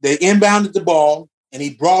 they inbounded the ball and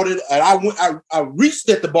he brought it. And I reached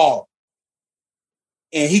at the ball,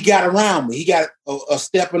 and he got around me. He got a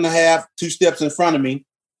step and a half, 2 steps in front of me,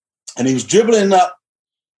 and he was dribbling up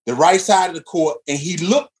the right side of the court, and he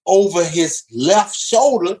looked over his left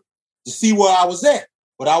shoulder to see where I was at.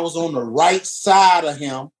 But I was on the right side of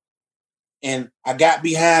him, and I got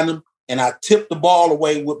behind him, and I tipped the ball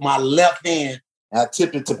away with my left hand, and I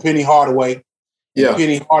tipped it to Penny Hardaway. Yeah.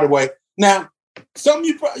 Penny Hardaway. Now, some of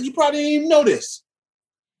you probably didn't even know this.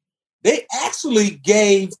 They actually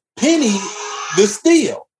gave Penny the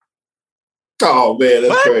steal. Oh, man,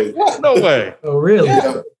 that's crazy. Yeah. No way. Oh, really?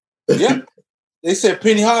 Yeah. They said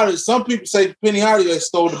Penny Hardaway. Some people say Penny Hardaway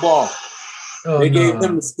stole the ball. Oh, they gave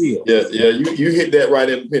him the steal. Yeah. You hit that right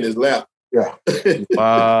in Penny's lap. Yeah.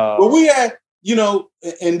 Wow. But we had,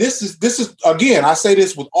 and this is again, I say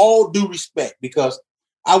this with all due respect because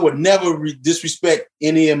I would never disrespect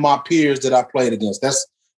any of my peers that I played against.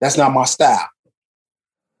 That's not my style.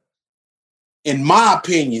 In my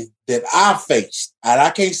opinion, that I faced, and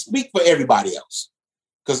I can't speak for everybody else,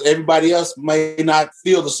 because everybody else may not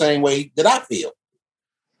feel the same way that I feel.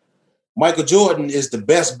 Michael Jordan is the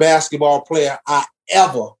best basketball player I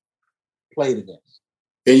ever played against.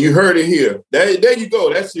 And you heard it here. There you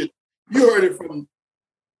go. That's it. You heard it from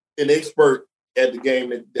an expert at the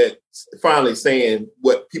game that's finally saying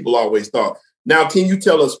what people always thought. Now, can you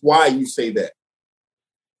tell us why you say that?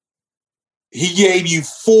 He gave you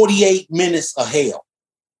 48 minutes of hell.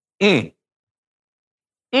 He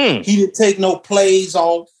didn't take no plays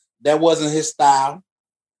off. That wasn't his style.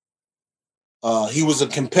 He was a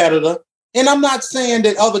competitor. And I'm not saying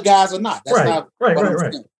that other guys are not. That's not what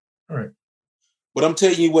I'm saying. Right. But I'm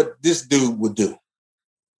telling you what this dude would do.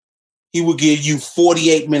 He would give you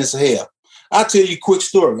 48 minutes of hell. I'll tell you a quick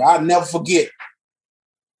story. I'll never forget.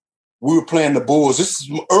 We were playing the Bulls. This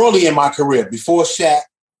is early in my career, before Shaq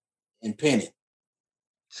and Penny.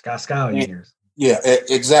 Scott years. Yeah,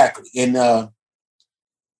 exactly. And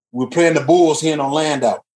we were playing the Bulls here in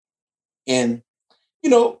Orlando. And,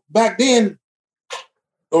 back then,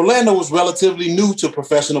 Orlando was relatively new to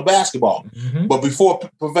professional basketball. Mm-hmm. But before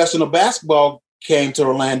professional basketball came to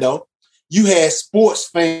Orlando, you had sports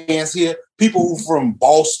fans here, people who from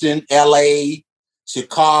Boston, LA,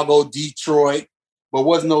 Chicago, Detroit, but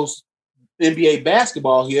wasn't no NBA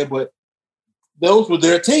basketball here, but those were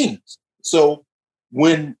their teams. So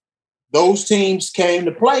when those teams came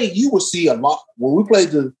to play, you would see a lot. When we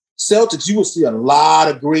played the Celtics, you would see a lot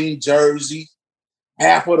of green jerseys,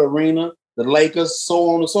 half of the arena, the Lakers,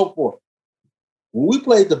 so on and so forth. When we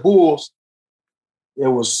played the Bulls,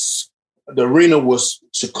 the arena was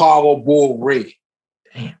Chicago Bull red.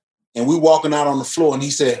 Damn. and we walking out on the floor, and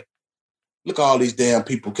he said, "Look, all these damn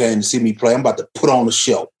people came to see me play. I'm about to put on a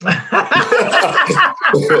show."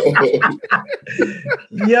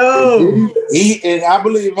 Yo. And I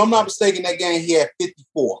believe, if I'm not mistaken, that game he had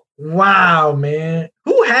 54. Wow, man.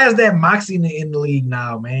 Who has that moxie in the league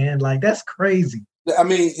now, man? Like, that's crazy. I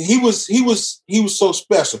mean, he was so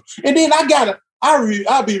special. And then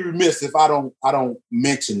I'll be remiss if I don't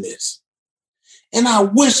mention this. And I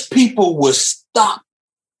wish people would stop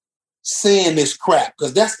saying this crap,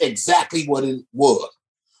 because that's exactly what it was.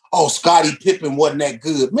 Oh, Scottie Pippen wasn't that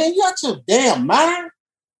good. Man, you out your damn mind?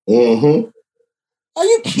 Mm-hmm. Are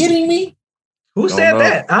you kidding me? Who said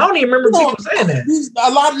that? I don't even remember people saying that.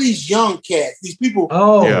 A lot of these young cats, these people.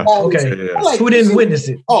 Oh, yeah. Okay. Yeah. Like, who didn't witness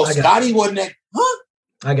it? Oh, Scottie wasn't that. Huh?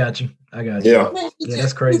 I got you. Yeah. Man,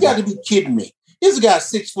 that's crazy. You got to be kidding me. This guy,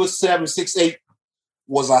 6'7", 6'8",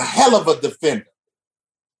 was a hell of a defender.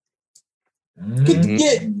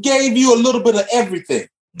 Mm-hmm. Gave you a little bit of everything.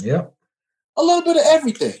 Yep. A little bit of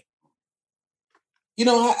everything. You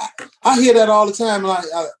know, I hear that all the time. Like,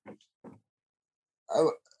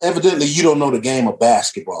 evidently, you don't know the game of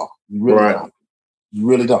basketball. You really don't. You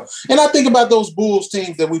really don't. And I think about those Bulls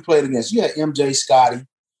teams that we played against. You had MJ, Scottie,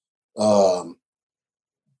 John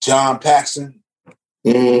Paxson.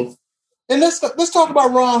 Mm-hmm. And let's talk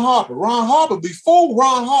about Ron Harper. Ron Harper, before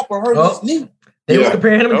Ron Harper hurt his knee. They were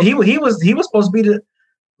comparing him. He was supposed to be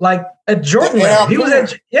at Jordan level. He was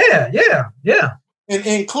at yeah.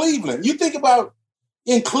 In Cleveland, you think about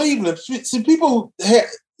in Cleveland. See, people I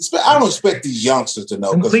don't expect these youngsters to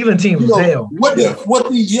know. The Cleveland team was hell.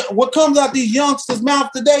 What comes out these youngsters' mouth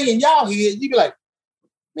today, and y'all hear, you be like,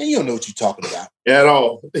 man, you don't know what you're talking about at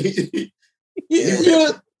all.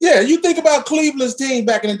 You think about Cleveland's team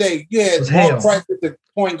back in the day. You had Mark Price at the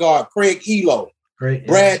point guard, Craig Elo.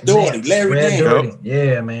 Brad Daugherty, Larry Nance.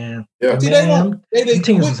 Yeah, man. Yeah. See, they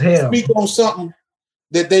speak on something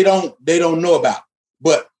that they don't know about.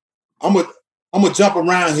 But I'm gonna jump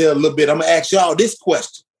around here a little bit. I'm gonna ask y'all this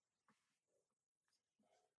question: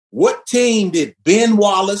 what team did Ben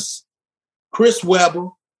Wallace, Chris Webber,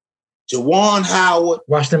 Juwan Howard,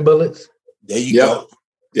 Washington Bullets? There you go.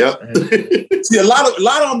 Yep. See, a lot of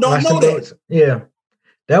them don't Washington know Bullets. that. Yeah.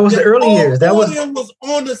 That was the early years. That was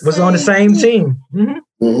on the same team.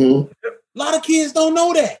 Mm-hmm. Mm-hmm. A lot of kids don't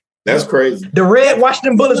know that. That's crazy. The red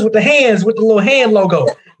Washington Bullets with the hands, with the little hand logo.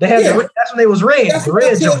 They had that's when they was red. That's the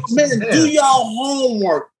red joints. Man, do y'all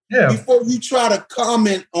homework before you try to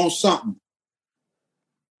comment on something.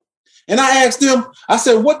 And I asked them, I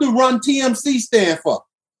said, what do Run TMC stand for?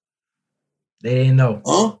 They didn't know.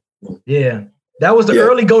 Huh? Yeah. That was the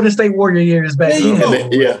early Golden State Warrior years back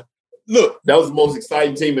then. Yeah. Look, that was the most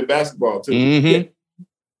exciting team in basketball, too.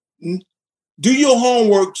 Mm-hmm. Do your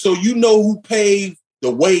homework so you know who paved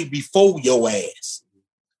the way before your ass.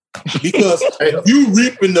 Because you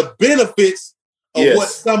reaping the benefits of what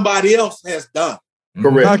somebody else has done.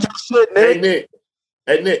 Correct. Hey,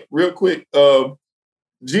 Nick, real quick.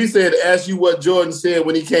 G said, ask you what Jordan said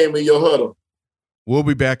when he came in your huddle. We'll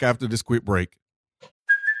be back after this quick break.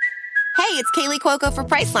 Hey, it's Kaylee Cuoco for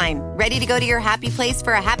Priceline. Ready to go to your happy place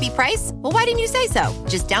for a happy price? Well, why didn't you say so?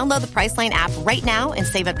 Just download the Priceline app right now and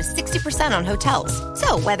save up to 60% on hotels.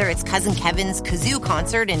 So whether it's Cousin Kevin's Kazoo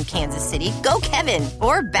Concert in Kansas City, go Kevin,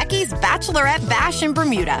 or Becky's Bachelorette Bash in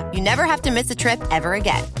Bermuda, you never have to miss a trip ever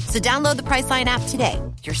again. So download the Priceline app today.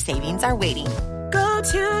 Your savings are waiting. Go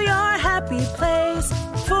to your happy place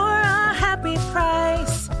for a happy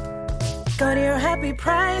price. Go to your happy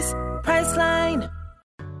price, Priceline.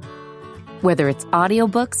 Whether it's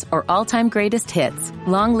audiobooks or all-time greatest hits,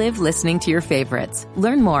 long live listening to your favorites.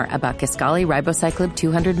 Learn more about Kisqali Ribociclib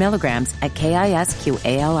 200 milligrams at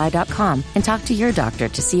KISQALI.com and talk to your doctor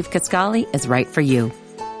to see if Kisqali is right for you.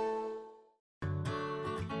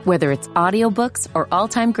 Whether it's audiobooks or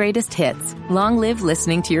all-time greatest hits, long live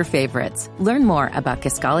listening to your favorites. Learn more about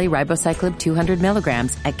Kisqali Ribociclib 200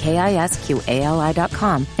 milligrams at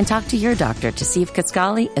KISQALI.com and talk to your doctor to see if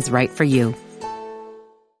Kisqali is right for you.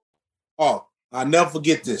 Oh, I'll never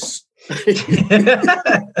forget this.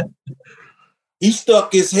 He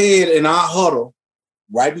stuck his head in our huddle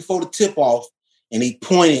right before the tip-off, and he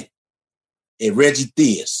pointed at Reggie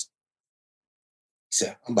Theus. He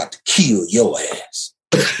said, I'm about to kill your ass.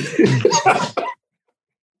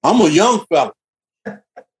 I'm a young fella.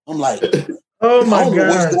 I'm like, oh my God,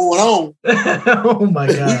 what's going on? Oh my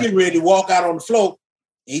God. We get ready to walk out on the floor.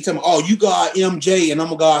 And he told me, oh, you got MJ and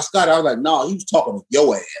I'm a guard Scott. I was like, no, he was talking with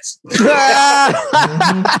your ass.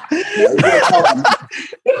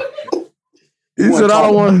 He said, I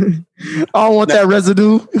don't want that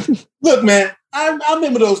residue. Look, man, I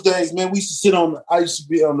remember those days, man. I used to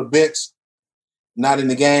be on the bench, not in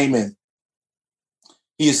the game, and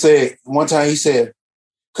he said one time, he said,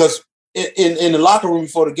 because in the locker room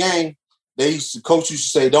before the game, coach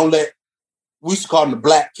used to say, we used to call him the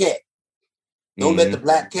black cat. Don't let the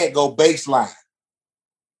black cat go baseline.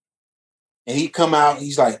 And he come out,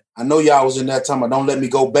 he's like, I know y'all was in that time, but don't let me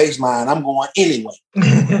go baseline. I'm going anyway.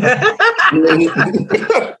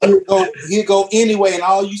 He'd go anyway, and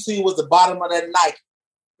all you see was the bottom of that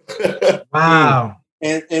Nike. Wow.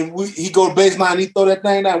 And he go to baseline, he throw that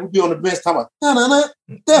thing down. We'd be on the bench talking about,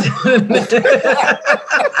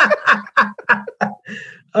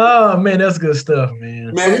 oh, man, that's good stuff,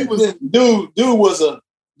 man. Man, dude was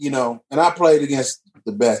and I played against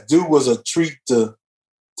the best. Dude was a treat to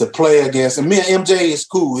play against. And me and MJ is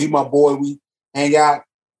cool. He my boy. We hang out.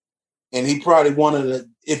 And he probably one of the,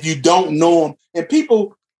 if you don't know him, and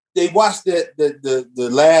people, they watch the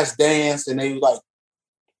Last Dance and they like,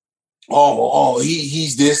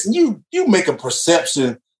 he's this. And you make a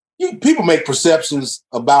perception. People make perceptions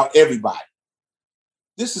about everybody.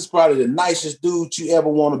 This is probably the nicest dude you ever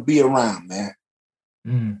want to be around, man.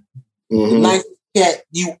 Mm-hmm. The nicest cat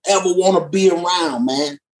you ever want to be around,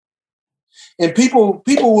 man. And people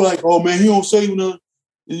were like, oh man, he don't say nothing,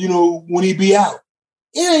 when he be out.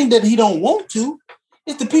 It ain't that he don't want to.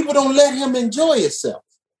 It's the people don't let him enjoy himself.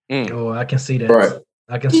 Oh, I can see that. Right.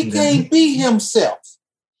 I can see that. He can't be himself.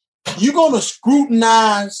 You're going to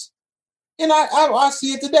scrutinize, and I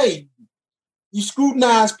see it today. You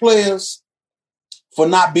scrutinize players for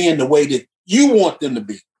not being the way that you want them to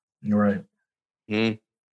be. You're right.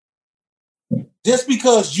 Just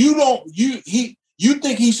because you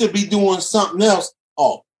think he should be doing something else,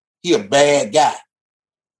 oh, he a bad guy.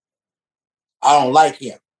 I don't like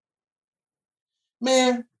him.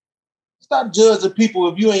 Man, stop judging people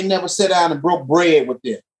if you ain't never sat down and broke bread with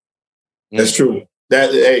them. That's true.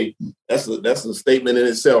 That's a statement in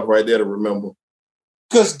itself right there to remember.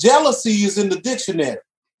 Because jealousy is in the dictionary.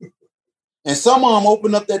 And some of them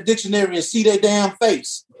open up that dictionary and see their damn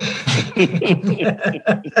face.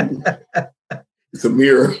 It's a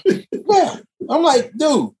mirror. Yeah. I'm like,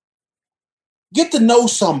 dude, get to know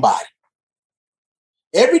somebody.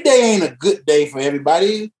 Every day ain't a good day for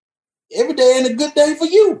everybody. Every day ain't a good day for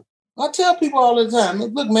you. I tell people all the time,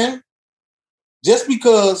 look, man, just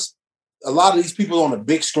because a lot of these people on the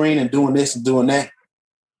big screen and doing this and doing that,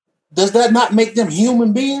 does that not make them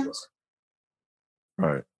human beings?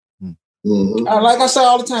 Right. Mm-hmm. Like I say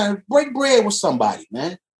all the time, break bread with somebody,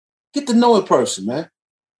 man. Get to know a person, man.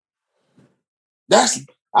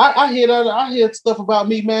 I hear stuff about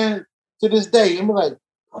me, man, to this day. I'm like,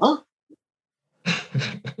 huh?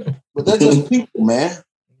 But they're just people, man.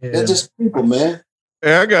 Yeah. They're just people, man.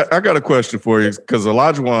 Hey, I got a question for you because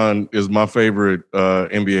Olajuwon is my favorite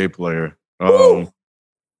NBA player.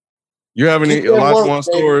 You have any Olajuwon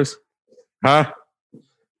stories? Huh?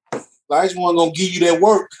 Olajuwon gonna give you that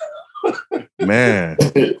work. Man.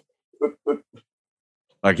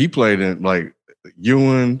 Like he played in like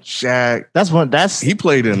Ewing, Shaq. He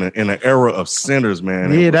played in an era of centers,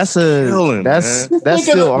 man. Yeah, that's still you and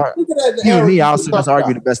me. I'll say that's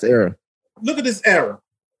arguably the best era. Look at this era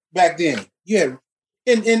back then. Yeah,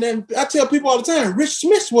 and I tell people all the time, Rich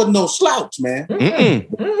Smith wasn't no slouch, man.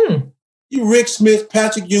 You Rick Smith,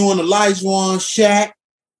 Patrick Ewing, Olajuwon, Shaq,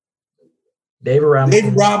 David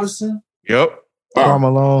Robinson. Yep. Karl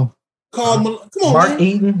Malone. Come on, Mark man.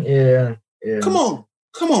 Eaton. Yeah. Come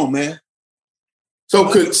on, man. So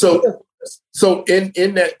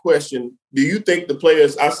in that question, do you think the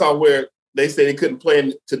players, I saw where they say they couldn't play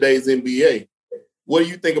in today's NBA. What do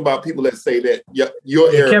you think about people that say that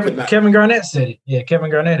your era Kevin Garnett said it. Yeah,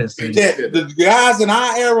 Kevin Garnett has said it. The guys in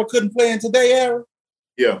our era couldn't play in today's era?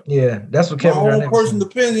 Yeah. Yeah, that's what Kevin Garnett said. My own personal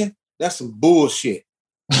opinion, that's some bullshit.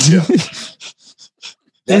 Yeah.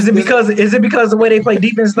 Is it because the way they play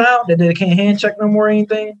defense now that they can't hand check no more or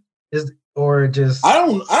anything?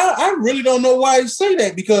 I really don't know why he say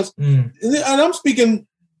that because and I'm speaking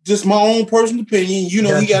just my own personal opinion. You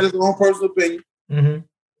know, he got his own personal opinion. Mm-hmm.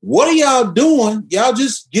 What are y'all doing? Y'all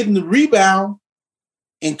just getting the rebound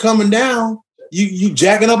and coming down. You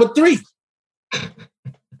jacking up a three.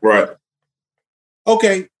 Right.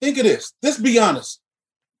 Okay, think of this. Let's be honest.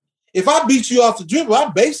 If I beat you off the dribble, I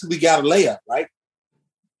basically got a layup, right?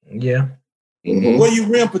 Yeah. Mm-hmm. Where you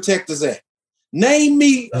rim protectors at? Name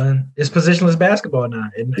me. It's positionless basketball now.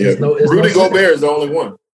 Rudy Gobert is the only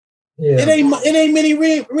one. Yeah. It ain't many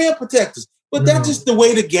rim protectors. But that's just the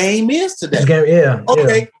way the game is today. Yeah.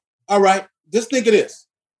 Okay. Yeah. All right. Just think of this.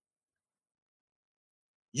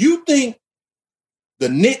 You think the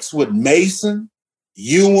Knicks with Mason,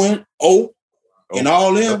 Ewing, Oak, and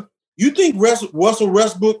all them, you think Russell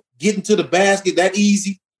Westbrook getting to the basket that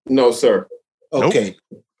easy? No, sir. Okay.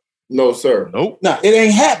 No, sir. Nope. No, it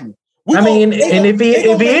ain't happening. If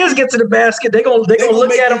he is get to the basket, they gonna look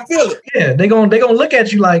at him. Feel it. Yeah, they gonna look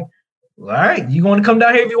at you like, all right, you gonna come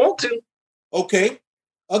down here if you want to. Okay.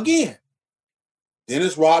 Again,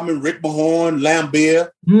 Dennis Rodman, Rick Mahorn,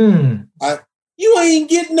 Lambert. You ain't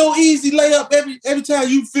getting no easy layup every time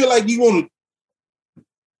you feel like you want to.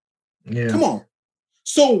 Yeah. Come on.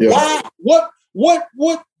 So why?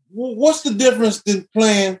 What's the difference in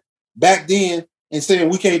playing back then and saying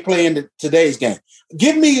we can't play in today's game?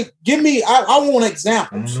 Give me. I want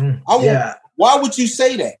examples. Why would you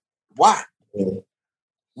say that? Why?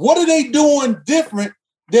 What are they doing different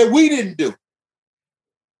that we didn't do?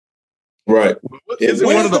 Right. Is it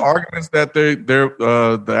one of the arguments that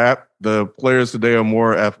the players today are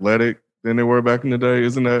more athletic than they were back in the day?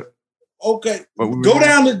 Isn't that okay? Go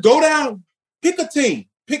down. Pick a team.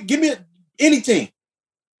 Give me any team,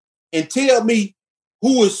 and tell me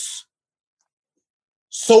who is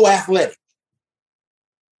so athletic.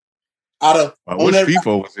 I wish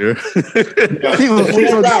FIFO was here.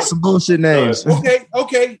 FIFO got some bullshit names.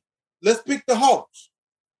 Okay. Let's pick the Hawks.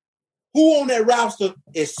 Who on that roster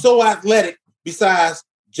is so athletic besides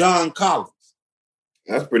John Collins?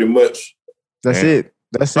 That's pretty much. That's it.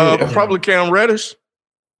 Probably Cam Reddish.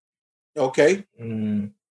 Okay.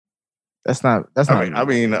 That's not.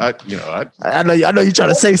 I know you're trying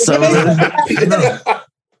to say something.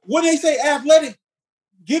 When they say athletic,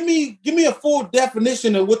 give me a full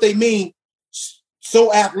definition of what they mean.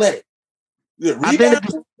 So athletic.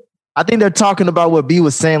 I think they're talking about what B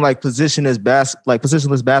was saying, like positionless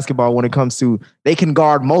basketball. When it comes to, they can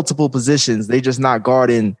guard multiple positions, they just not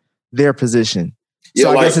guarding their position. Yeah,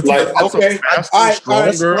 so I guess it's okay. I'm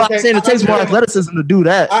saying it takes more athleticism to do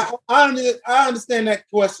that. I understand that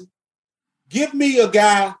question. Give me a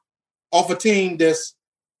guy off a team that's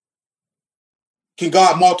can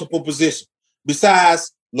guard multiple positions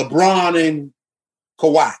besides LeBron and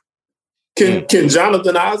Kawhi. Can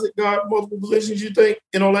Jonathan Isaac guard multiple positions, you think,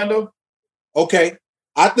 in Orlando? Okay.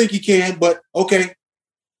 I think he can, but okay.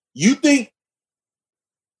 You think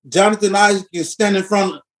Jonathan Isaac can stand in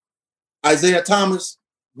front of Isaiah Thomas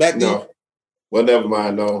back then? No. Well, never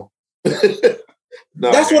mind, no.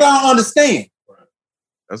 That's what I understand.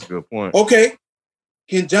 That's a good point. Okay.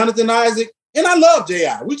 Can Jonathan Isaac, and I love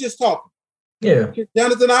J.I., we just talking. Yeah. Can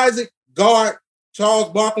Jonathan Isaac guard Charles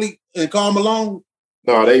Barkley and Karl Malone?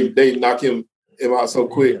 No, they knock him out so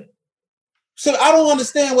quick. So I don't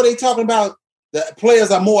understand what they talking about. The players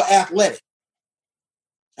are more athletic.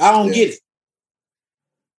 I don't get it.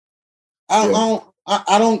 I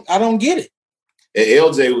don't get it. And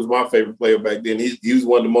LJ was my favorite player back then. He was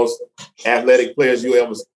one of the most athletic players you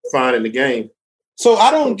ever find in the game. So I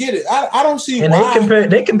don't get it. I don't see and why.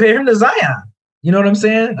 They compare him to Zion. You know what I'm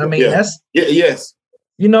saying? I mean, yes.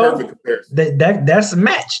 You know, that's a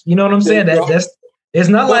match. You know what I'm saying? It's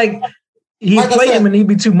not like he played him and he'd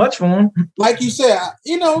be too much for him. Like you said,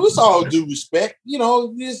 it's all due respect.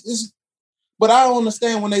 But I don't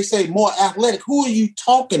understand when they say more athletic. Who are you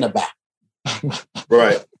talking about?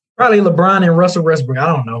 Right. Probably LeBron and Russell Westbrook.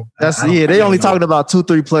 I don't know. They only talking about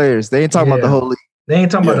 2-3 players. They ain't talking about the whole league. They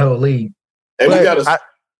ain't talking about the whole league. Hey, we got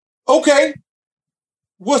okay.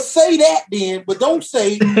 Well, say that then, but don't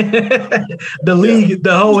say the league,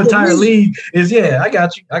 the whole entire league is. I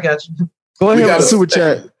got you. Go ahead with the super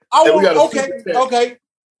chat. Okay.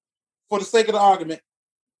 For the sake of the argument,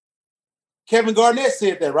 Kevin Garnett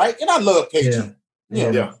said that, right? And I love KG.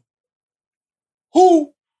 Yeah.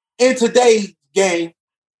 Who in today's game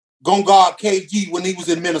gonna guard KG when he was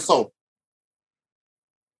in Minnesota?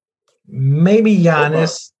 Maybe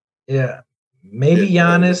Giannis. Yeah. Maybe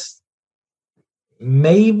Giannis.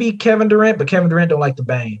 Maybe Kevin Durant, but Kevin Durant don't like to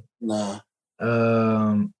bang. Nah.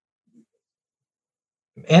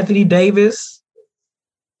 Anthony Davis.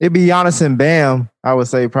 It'd be Giannis and Bam, I would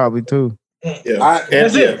say probably too. Yeah.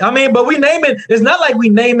 That's it. I mean, but we naming. It's not like we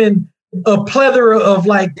naming a plethora of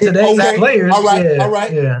like today's players. All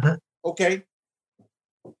right. Yeah. Okay.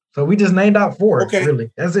 So we just named out 4. Okay.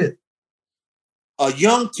 Really. That's it. A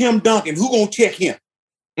young Tim Duncan. Who gonna check him?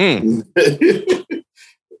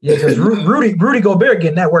 Yeah, because Rudy Gobert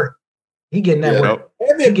getting that work. He getting that work.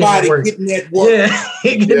 Everybody getting that work. Yeah,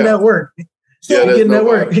 he getting that work. So he getting that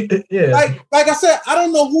work. Yeah. Like I said, I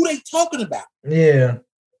don't know who they talking about. Yeah.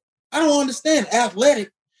 I don't understand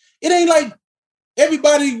athletic. It ain't like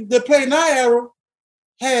everybody that played in our era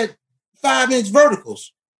had 5-inch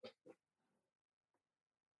verticals.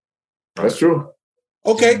 That's true.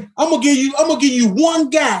 Okay, I'm gonna give you one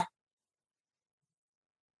guy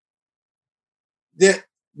that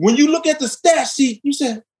when you look at the stat sheet, you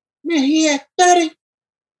said, man, he had 30.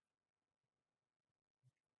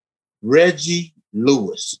 Reggie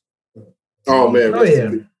Lewis. Oh man. Oh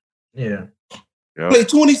yeah. Played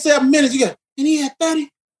 27 minutes. And he had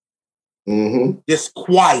 30. Mm-hmm. Just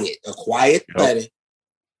quiet, a quiet 30.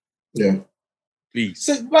 Yeah.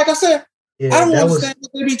 So, like I said, I don't understand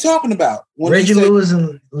what they be talking about. Reggie Lewis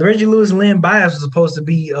and Len Bias was supposed to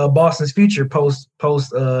be Boston's future post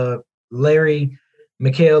Larry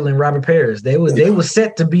McHale and Robert Parrish. They were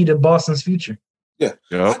set to be the Boston's future. Yeah.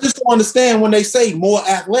 I just don't understand when they say more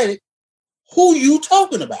athletic. Who you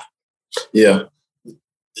talking about? Yeah.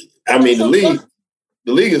 I mean,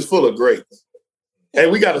 the league is full of greats.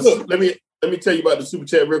 And we got to let me tell you about the super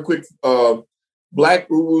chat real quick. Black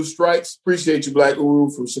Uru Strikes. Appreciate you, Black Uru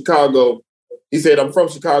from Chicago. He said, I'm from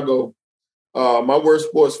Chicago. My worst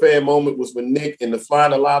sports fan moment was when Nick in the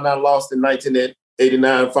Flying Illini lost in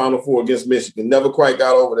 1989 Final Four against Michigan. Never quite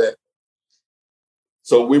got over that.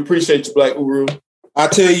 So we appreciate you, Black Uru. I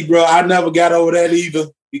tell you, bro, I never got over that either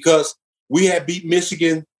because we had beat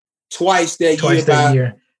Michigan twice that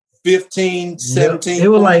year. 15, 17. Yep. It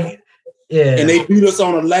was like, yeah. And they beat us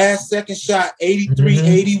on a last second shot,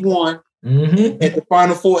 83-81 at the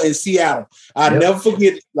Final Four in Seattle. I'll never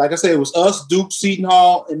forget it. Like I said, it was us, Duke, Seton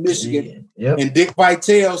Hall, and Michigan. Yep. And Dick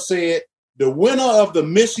Vitale said the winner of the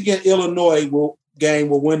Michigan-Illinois game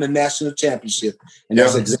will win the national championship. And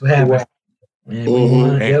that's exactly what happened.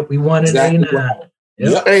 We won in 89.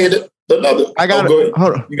 Yep. Hey, I got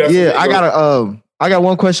I got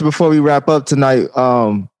one question before we wrap up tonight.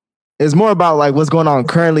 It's more about like what's going on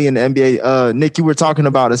currently in the NBA. Nick, you were talking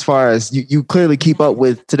about as far as you clearly keep up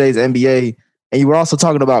with today's NBA, and you were also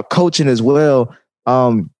talking about coaching as well.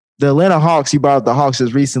 The Atlanta Hawks, you brought up the Hawks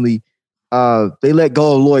just recently. They let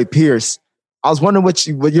go of Lloyd Pierce. I was wondering what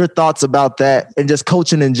your thoughts about that and just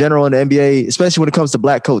coaching in general in the NBA, especially when it comes to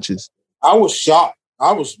black coaches. I was shocked.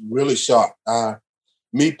 I was really shocked.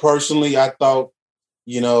 Me personally, I thought,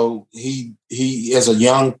 he as a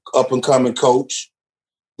young up and coming coach,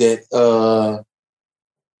 that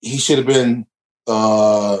he should have been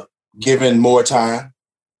given more time.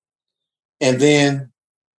 And then,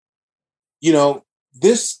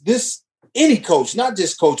 this any coach, not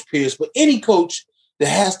just Coach Pierce, but any coach that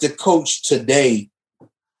has to coach today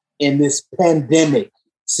in this pandemic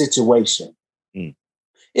situation,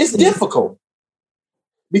 it's difficult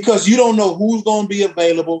because you don't know who's going to be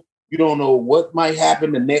available. You don't know what might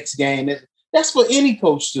happen the next game. That's for any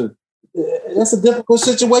coach to. That's a difficult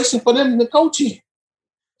situation for them to coach in.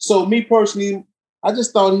 So me personally, I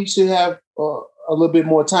just thought he should have a little bit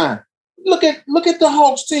more time. Look at the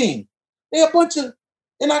Hawks team. They're a bunch of,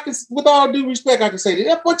 and I can, with all due respect, I can say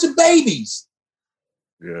they're a bunch of babies.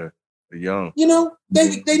 Yeah, they're young.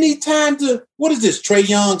 They need time to. What is this? Trae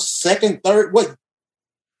Young's second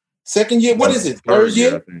year? What is it? Third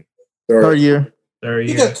year? Third year.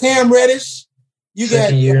 You got Cam Reddish. You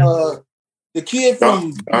got the kid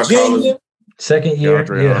from Virginia. Second year.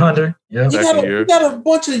 Hunter. Yeah. You got a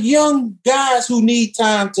bunch of young guys who need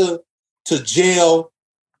time to gel,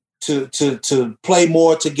 to play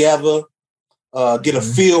more together, get a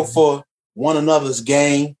feel for one another's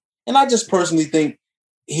game. And I just personally think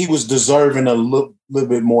he was deserving a little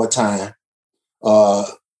bit more time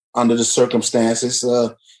under the circumstances.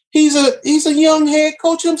 He's a young head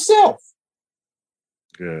coach himself.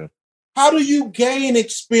 Yeah. How do you gain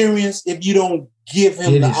experience if you don't give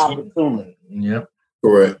him the opportunity? Yep.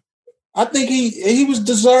 Correct. I think he was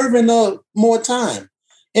deserving of more time.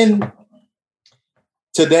 And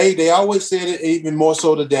today, they always said it, even more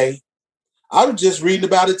so today. I was just reading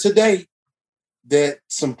about it today that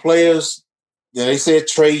some players, they said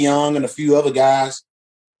Trae Young and a few other guys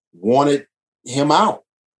wanted him out.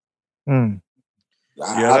 Yeah,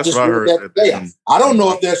 that's what I heard. I don't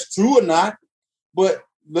know if that's true or not, but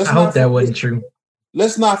I hope that wasn't true.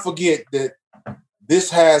 Let's not forget that this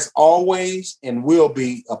has always and will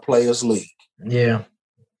be a players' league. Yeah.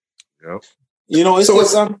 Yep. It's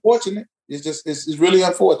just unfortunate. It's really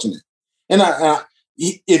unfortunate. And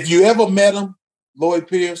if you ever met him, Lloyd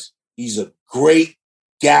Pierce, he's a great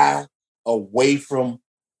guy away from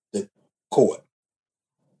the court.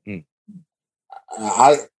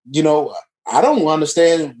 I don't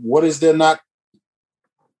understand what is there not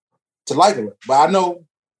to like it, but I know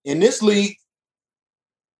in this league,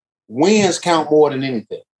 wins count more than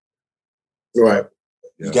anything. Right.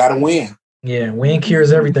 You got to win. Yeah, win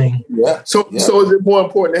cures everything. Yeah. So is it more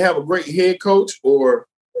important to have a great head coach or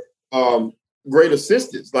great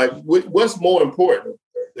assistants? Like, what's more important,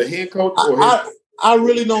 the head coach or I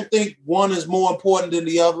really don't think one is more important than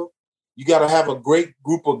the other. You got to have a great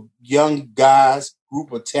group of young guys,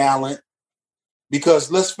 group of talent,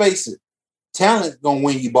 because let's face it, talent gonna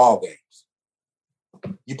win you ball games.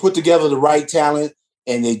 You put together the right talent,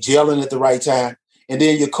 and they gelling at the right time. And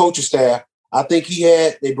then your coaching staff, I think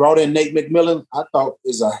they brought in Nate McMillan. I thought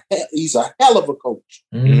he's a hell of a coach.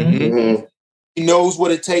 Mm-hmm. He knows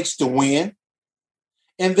what it takes to win.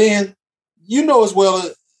 And then, you know as well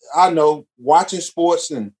as I know, watching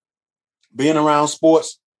sports and being around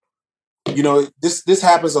sports, you know, this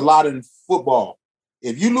happens a lot in football.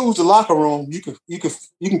 If you lose the locker room, you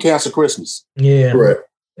can cancel Christmas. Yeah. Correct.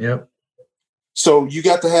 Yep. So you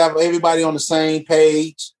got to have everybody on the same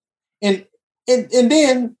page. And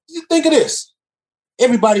then you think of this.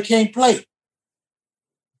 Everybody can't play.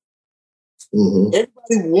 Mm-hmm.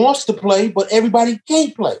 Everybody wants to play, but everybody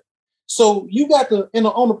can't play. So you got to,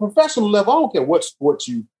 on a professional level, I don't care what sport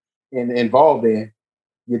you involved in,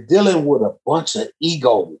 you're dealing with a bunch of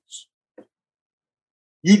egos.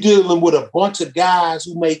 You're dealing with a bunch of guys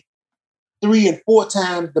who make 3 and 4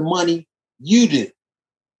 times the money you do.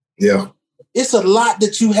 Yeah. It's a lot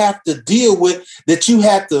that you have to deal with, that you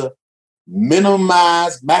have to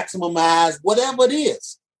minimize, maximize, whatever it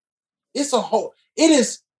is. I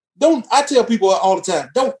tell people all the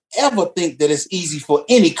time, don't ever think that it's easy for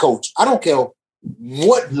any coach. I don't care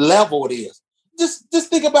what level it is. Just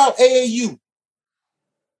think about AAU.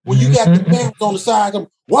 When you got the parents on the side,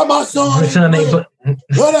 why my son ain't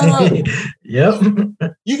playing? Yep.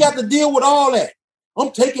 You got to deal with all that.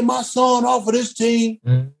 I'm taking my son off of this team.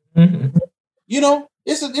 Mm-hmm. You know,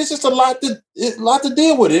 it's just a lot to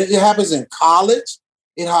deal with. It happens in college.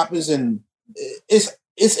 It happens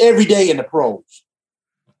it's every day in the pros.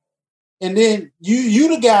 And then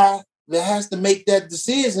you the guy that has to make that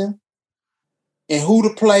decision and who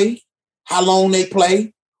to play, how long they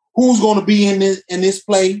play, who's going to be in this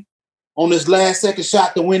play on this last second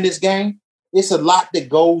shot to win this game. It's a lot that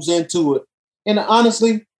goes into it. And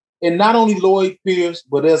honestly, and not only Lloyd Pierce,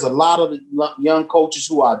 but there's a lot of young coaches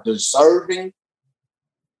who are deserving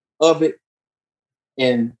of it.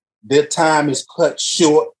 And their time is cut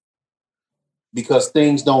short because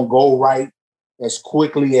things don't go right as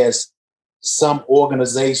quickly as some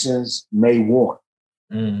organizations may want.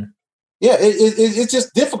 Mm. Yeah, it's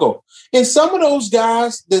just difficult. And some of those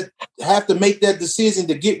guys that have to make that decision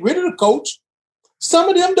to get rid of the coach, some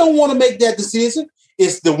of them don't want to make that decision.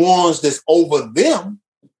 It's the ones that's over them,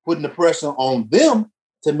 putting the pressure on them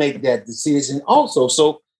to make that decision also.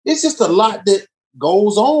 So it's just a lot that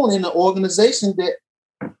goes on in the organization that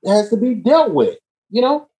has to be dealt with, you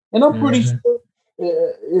know? And I'm pretty sure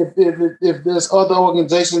if there's other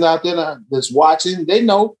organizations out there that's watching, they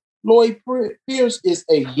know Lloyd Pierce is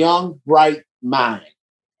a young, bright mind.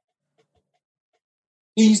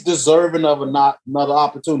 He's deserving of another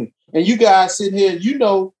opportunity. And you guys sitting here, you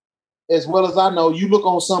know, as well as I know, you look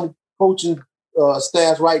on some coaching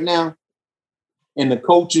staffs right now, and the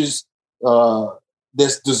coaches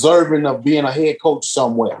that's deserving of being a head coach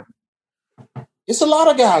somewhere. It's a lot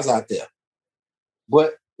of guys out there,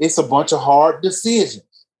 but it's a bunch of hard decisions.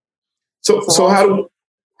 So how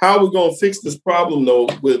are we going to fix this problem though?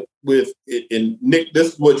 With and Nick,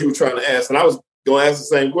 this is what you were trying to ask, and I was going to ask the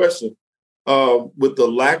same question. With the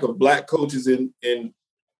lack of black coaches in NBA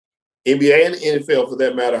and the NFL, for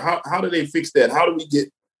that matter, how do they fix that? How do we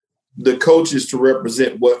get the coaches to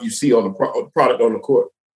represent what you see on the product on the court?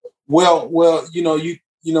 Well, you know,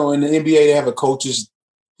 in the NBA they have a coaches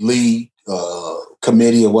league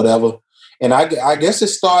committee or whatever, and I guess it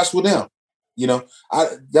starts with them. You know,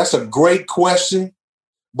 that's a great question,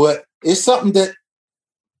 but it's something that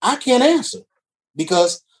I can't answer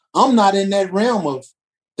because I'm not in that realm of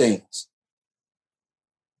things.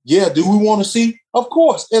 Yeah, do we want to see? Of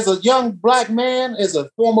course, as a young black man, as a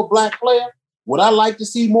former black player, would I like to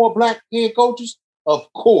see more black head coaches?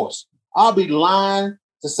 Of course. I'll be lying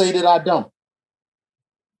to say that I don't.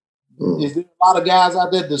 Is there a lot of guys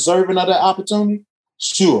out there deserving of that opportunity?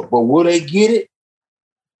 Sure. But will they get it?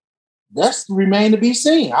 That's remain to be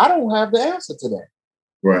seen. I don't have the answer to that.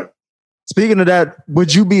 Right. Speaking of that,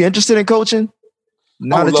 would you be interested in coaching?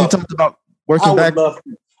 Now that you talked about working back.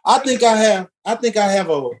 I think I have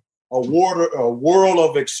a world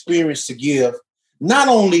of experience to give, not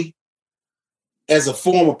only as a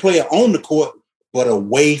former player on the court, but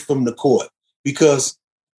away from the court. Because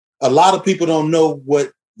a lot of people don't know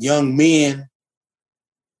what young men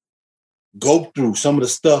go through, some of the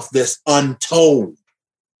stuff that's untold.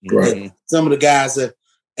 Right. Some of the guys that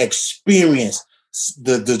experience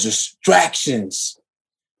the distractions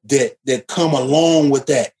that come along with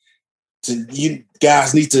that. You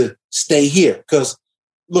guys need to stay here because,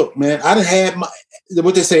 look, man, I done had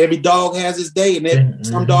what they say, every dog has his day, and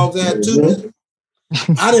some dogs have too.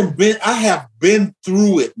 I have been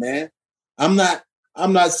through it, man. I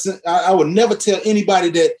would never tell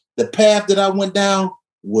anybody that the path that I went down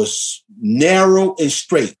was narrow and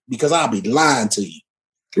straight, because I'll be lying to you.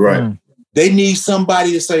 Right. They need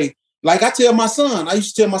somebody to say, like I tell my son, I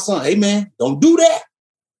used to tell my son, hey man, don't do that.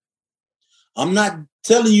 I'm not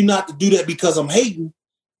telling you not to do that because I'm hating.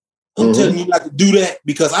 I'm telling you not to do that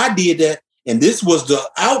because I did that. And this was the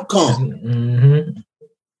outcome.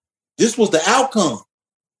 This was the outcome.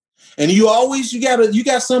 And you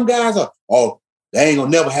got some guys that ain't gonna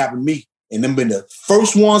never happen to me. And them been the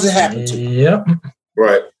first ones that happened to. Yep.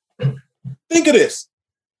 Right. Think of this.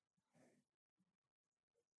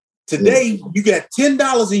 Today, you got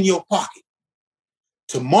 $10 in your pocket.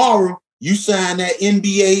 Tomorrow, you sign that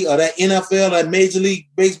NBA or that NFL, that Major League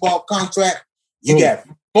Baseball contract. You got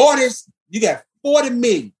 40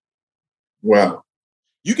 million. Wow.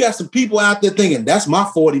 You got some people out there thinking that's my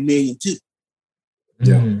 40 million too.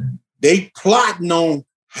 Yeah. They plotting on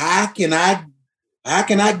how can I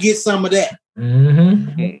get some of that?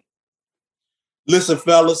 Listen,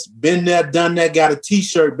 fellas, been there, done that, got a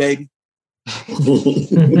t-shirt, baby.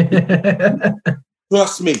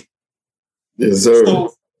 Trust me. Yes, sir.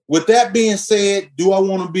 So with that being said, do I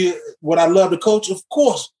want to be what I love to coach? Of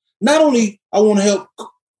course. Not only I want to help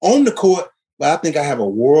on the court, but I think I have a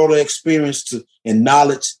world of experience and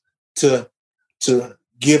knowledge to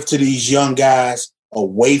give to these young guys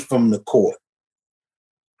away from the court.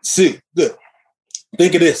 See, look,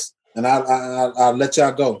 think of this, and I'll let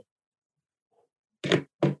y'all go.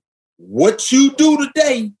 What you do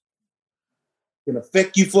today can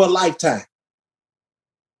affect you for a lifetime.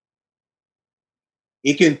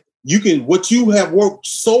 What you have worked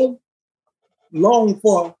so long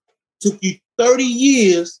for took you 30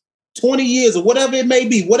 years, 20 years, or whatever it may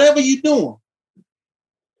be, whatever you're doing,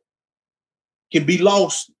 can be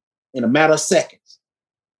lost in a matter of seconds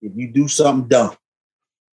if you do something dumb.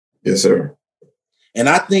 Yes, sir. And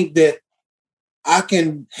I think that I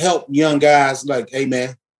can help young guys like, hey,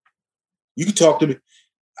 man, you can talk to me.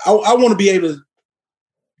 I want to be able to,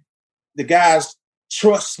 the guys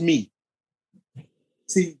trust me.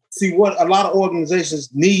 See what a lot of organizations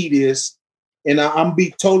need is, and I'm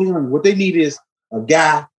be totally honest, what they need is a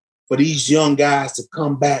guy for these young guys to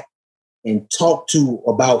come back and talk to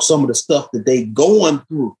about some of the stuff that they going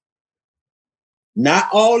through. Not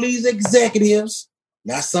all these executives,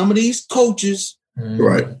 not some of these coaches.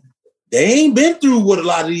 Right. They ain't been through what a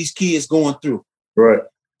lot of these kids going through. Right.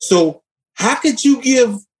 So how could you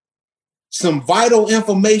give some vital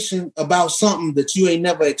information about something that you ain't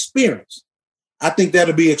never experienced? I think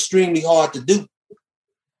that'll be extremely hard to do.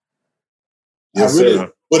 Yes,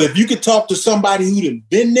 sir. But if you could talk to somebody who'd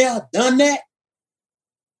been there, done that,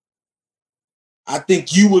 I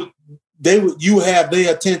think you would have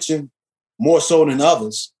their attention more so than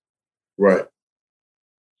others. Right.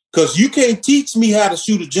 Because you can't teach me how to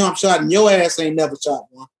shoot a jump shot and your ass ain't never shot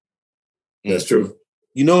one. That's true.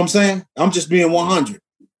 You know what I'm saying? I'm just being 100.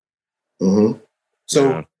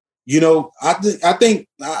 So,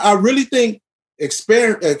 I really think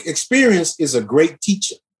experience is a great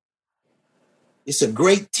teacher. It's a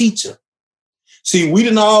great teacher. See, we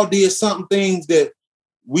done all did some things that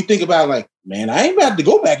we think about like, man, I ain't about to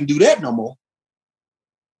go back and do that no more.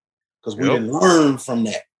 Because we didn't learn from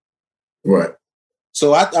that. Right.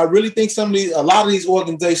 So I really think a lot of these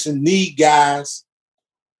organizations need guys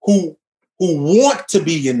who want to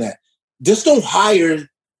be in that. Just don't hire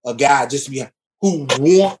a guy just to be who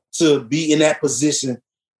want to be in that position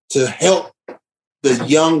to help the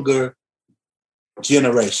younger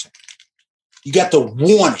generation. You got to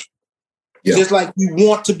want it. Yeah. Just like you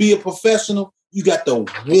want to be a professional, you got to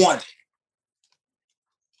want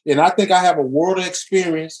it. And I think I have a world of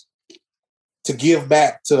experience to give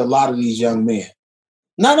back to a lot of these young men.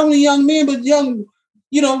 Not only young men, but young,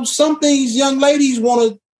 some things young ladies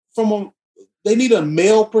want they need a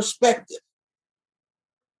male perspective.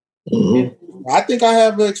 I think I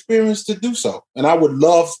have the experience to do so. And I would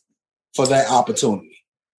love for that opportunity.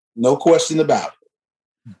 No question about it.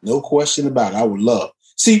 No question about it. I would love.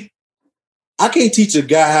 See, I can't teach a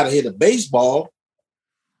guy how to hit a baseball,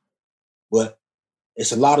 but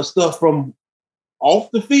it's a lot of stuff from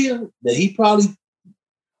off the field that he probably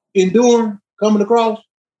enduring coming across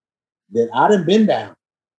that I done been down.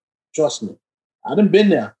 Trust me. I done been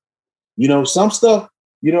there. Some stuff,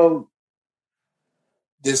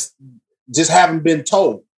 just haven't been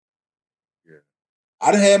told. Yeah.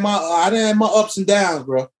 I done had my ups and downs,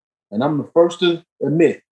 bro. And I'm the first to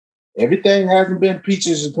admit, everything hasn't been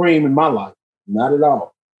peaches and cream in my life. Not at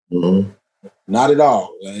all. Not at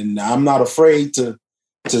all. And I'm not afraid to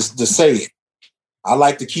say it. I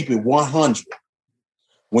like to keep it 100.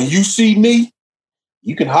 When you see me,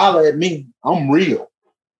 you can holler at me. I'm real.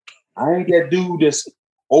 I ain't that dude that's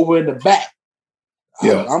over in the back.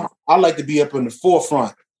 Yeah. I like to be up in the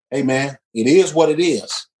forefront. Hey, man, it is what it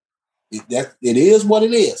is. It is what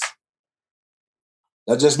it is.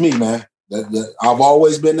 That's just me, man. I've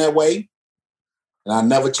always been that way, and I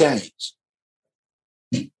never changed.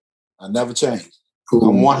 I never changed. Cool.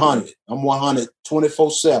 I'm 100. I'm 100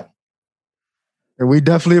 24/7. And we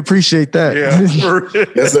definitely appreciate that. Yeah.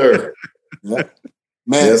 Yes, sir. Yeah.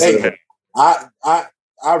 Man, yes, hey, sir.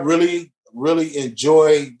 I really, really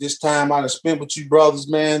enjoy this time I spent with you brothers,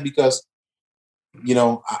 man, because, you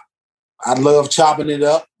know, I love chopping it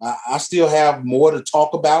up. I still have more to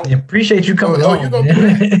talk about. I appreciate you coming on.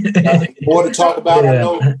 More to talk about. Yeah. I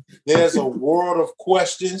know there's a world of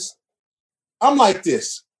questions. I'm like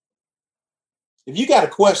this. If you got a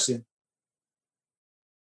question,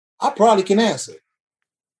 I probably can answer it.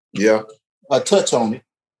 Yeah. Touch on it.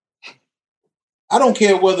 I don't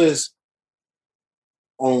care whether it's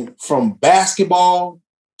from basketball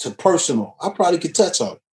to personal. I probably can touch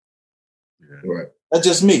on it. Yeah. Right. That's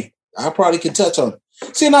just me. I probably can touch on it.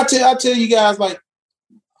 See, and I tell you guys, like,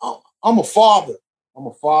 I'm a father. I'm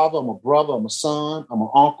a father. I'm a brother. I'm a son. I'm an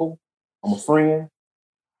uncle. I'm a friend.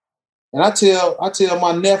 And I tell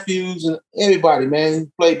my nephews and everybody, man,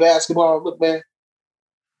 who play basketball, look, man,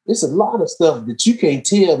 there's a lot of stuff that you can't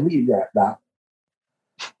tell me right now.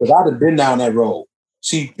 Because I done been down that road.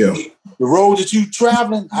 See, the road that you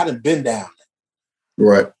traveling, I done been down it.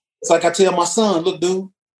 Right. It's like I tell my son, look, dude,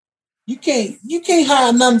 you can't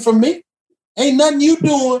hide nothing from me. Ain't nothing you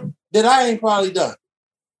doing that I ain't probably done.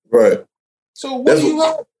 Right. So what do you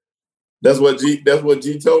have? That's what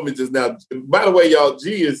G told me just now. By the way, y'all,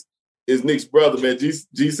 G is Nick's brother, man. G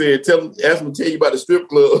said, ask him to tell you about the strip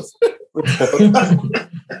clubs. G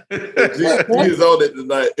is on it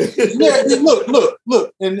tonight. Yeah,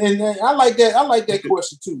 look. And I like that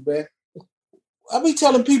question too, man. I be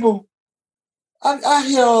telling people, I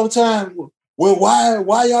hear all the time, well,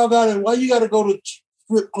 why you gotta go to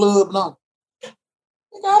strip club now?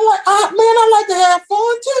 I like to have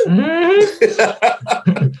fun too.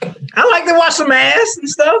 Mm-hmm. I like to watch some ass and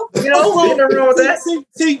stuff. You know, ain't nothing wrong with that.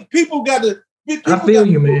 See, people got to. I feel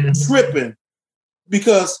you, man. Tripping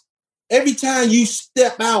because every time you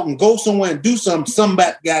step out and go somewhere and do something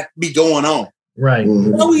got to be going on. Right.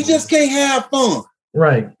 No, we just can't have fun.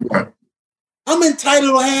 Right. I'm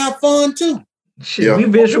entitled to have fun too. Shit, yeah. We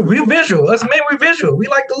visual. Us men, we visual. We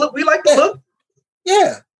like to look.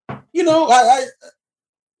 Yeah. You know,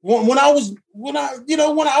 when I was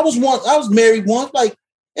married once, like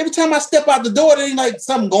every time I step out the door, there ain't like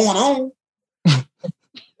something going on.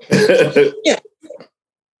 Yeah.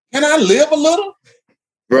 Can I live a little?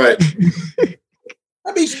 Right.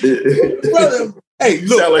 I mean, brother, hey,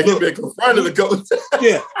 look. Sound like you've been confronted the coach.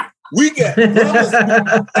 Yeah. We got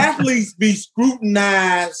athletes be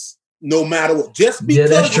scrutinized no matter what. Just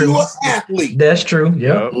because you're an athlete. That's true.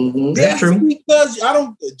 Yeah. Mm-hmm. That's true.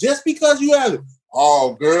 Just because you have it.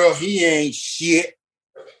 Oh, girl, he ain't shit.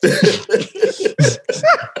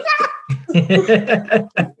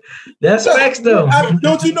 That's facts, though.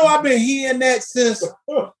 Don't you know I've been hearing that since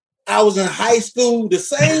I was in high school? The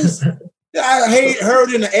same I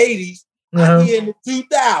heard in the 80s. I hear in the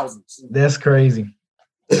 2000s. That's crazy.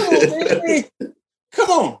 Come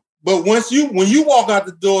on. But when you walk out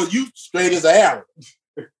the door, you straight as an arrow.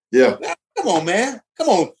 Yeah. Come on, man. Come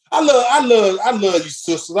on. I love you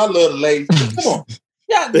sisters. I love the ladies. Come on.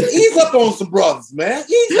 Yeah, ease up on some brothers, man.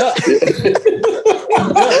 Ease up.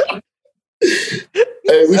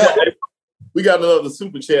 Hey, we got another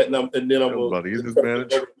super chat, and then I'm going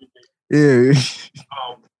to. Yeah.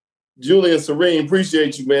 Julian Serene,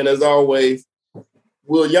 appreciate you, man, as always.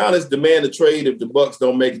 Will Giannis demand a trade if the Bucks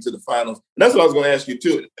don't make it to the finals? And that's what I was going to ask you,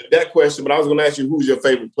 too, that question, but I was going to ask you, who's your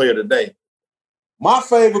favorite player today? My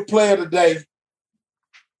favorite player today,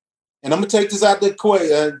 and I'm going to take this out the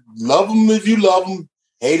equation. Love him if you love him,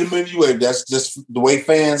 hate him if you hate him. That's just the way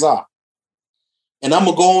fans are. And I'm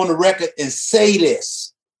going to go on the record and say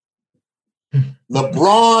this.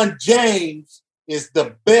 LeBron James is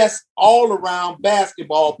the best all-around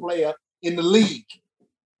basketball player in the league.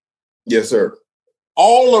 Yes, sir.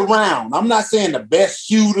 All around. I'm not saying the best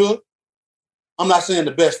shooter. I'm not saying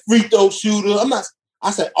the best free throw shooter.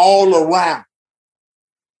 I said all around.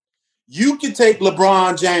 You can take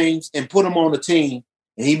LeBron James and put him on the team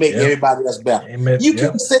and he make everybody else better. You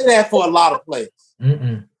can say that for a lot of players.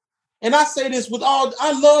 Mm-mm. And I say this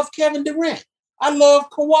I love Kevin Durant. I love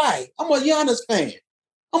Kawhi. I'm a Giannis fan.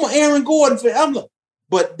 I'm an Aaron Gordon fan.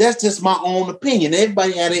 But that's just my own opinion.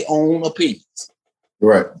 Everybody has their own opinions.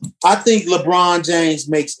 Right. I think LeBron James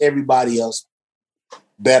makes everybody else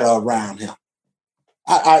better around him.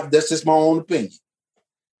 That's just my own opinion.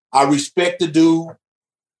 I respect the dude.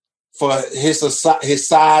 for his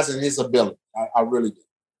size and his ability. I really do.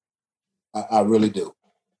 I really do.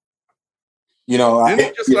 You know, didn't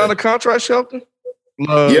he just sign a contract, Shelton?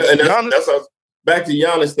 And that's back to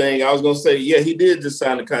Giannis thing. I was gonna say, yeah, he did just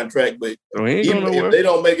sign a contract, but if they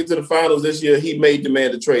don't make it to the finals this year, he may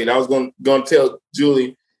demand a trade. I was gonna tell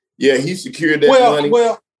Julie, yeah, he secured that money.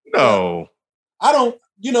 Well, no, I don't.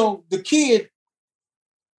 You know, the kid,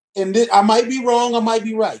 and I might be wrong, I might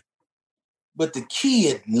be right, but the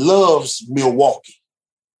kid loves Milwaukee,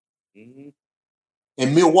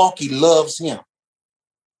 and Milwaukee loves him.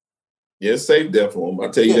 Yeah, it's safe there for him.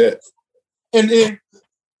 I'll tell you that. And then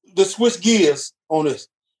the switch gears on this,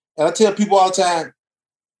 and I tell people all the time,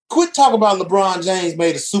 quit talking about LeBron James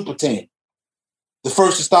made a super team, the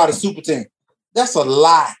first to start a super team. That's a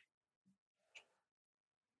lie.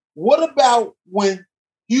 What about when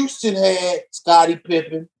Houston had Scottie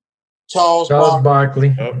Pippen, Charles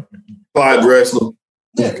Barkley, Clyde Drexler?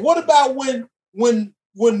 Yeah. What about when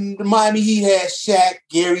the Miami Heat had Shaq,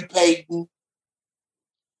 Gary Payton,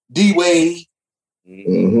 D-Wade?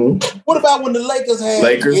 Mm-hmm. What about when the Lakers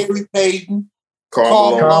had Gary Payton,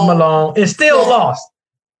 Karl Malone? It's still lost.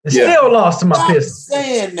 It's still lost to my Pistons. Stop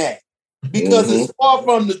saying that because it's far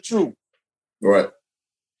from the truth. Right.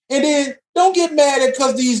 And then don't get mad at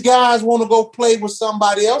because these guys want to go play with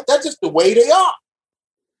somebody else. That's just the way they are.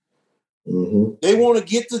 Mm-hmm. They want to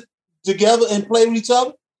get together and play with each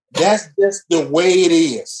other. That's just the way it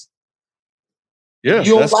is. Yeah,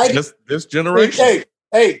 you don't like it? This generation.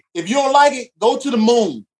 Hey, if you don't like it, go to the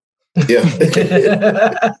moon. Yeah.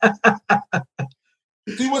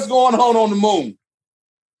 See what's going on the moon.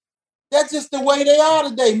 That's just the way they are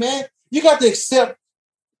today, man. You got to accept.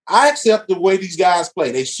 I accept the way these guys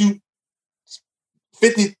play. They shoot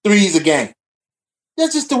 53s a game.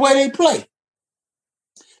 That's just the way they play.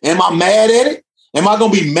 Am I mad at it? Am I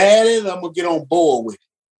going to be mad at it? I'm going to get on board with it.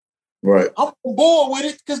 Right. I'm on board with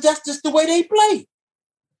it because that's just the way they play.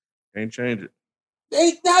 Can't change it.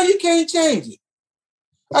 Now you can't change it.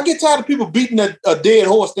 I get tired of people beating a dead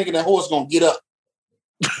horse thinking that horse is going to get up.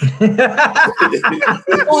 It's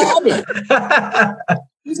going to happen.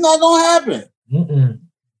 It's not going to happen. Mm-hmm.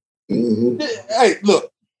 Hey, look.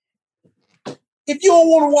 If you don't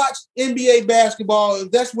want to watch NBA basketball,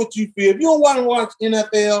 if that's what you feel, if you don't want to watch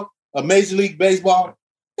NFL or Major League Baseball,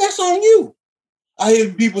 that's on you. I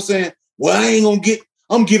hear people saying, well, I ain't going to get,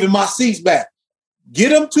 I'm giving my seats back. Get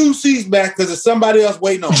them 2 seats back because there's somebody else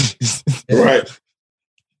waiting on you. Right.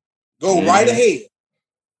 Go right ahead.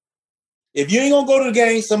 If you ain't going to go to the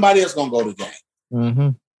game, somebody else going to go to the game. Mm-hmm.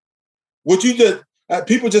 What you just,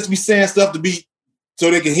 people just be saying stuff to be, so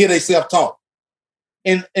they can hear themselves talk.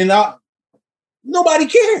 And nobody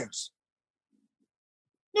cares.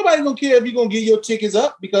 Nobody gonna care if you're gonna get your tickets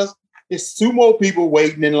up because there's 2 more people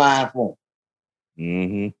waiting in line for them.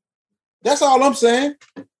 Mm-hmm. That's all I'm saying.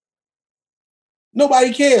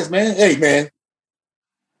 Nobody cares, man. Hey, man,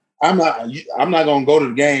 I'm not gonna go to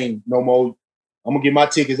the game no more. I'm gonna get my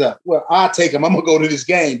tickets up. Well, I'll take them. I'm gonna go to this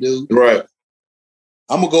game, dude. Right.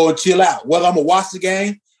 I'm gonna go and chill out. Whether I'm gonna watch the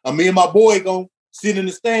game or me and my boy gonna sit in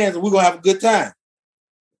the stands and we're gonna have a good time.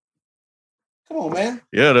 Come on, man.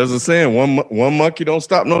 Yeah, there's a saying, one monkey don't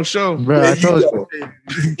stop no show. Bro, I told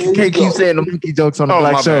you can't keep saying the monkey jokes on the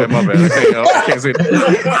black show. My bad. I can't say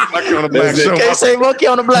monkey on the black show. Can't say monkey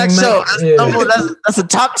on the black show. That's a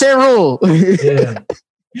top 10 rule. Yeah.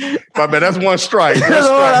 My bad, that's one strike. That's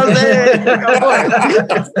what I'm saying.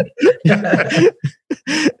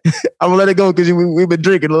 I'm gonna let it go because we've been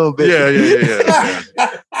drinking a little bit. Yeah.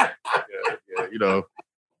 You know,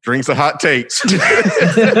 drinks are hot takes.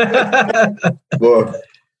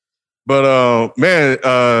 But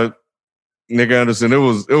man, Nick Anderson, it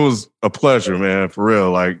was a pleasure, man, for real.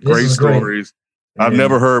 Like great stories I've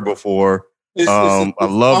never heard before. I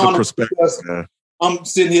love the perspective, man. I'm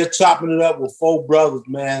sitting here chopping it up with 4 brothers,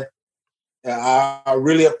 man. I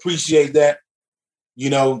really appreciate that.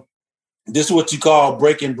 You know, this is what you call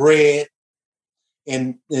breaking bread.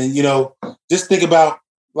 And you know, just think about,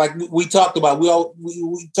 like we talked about, we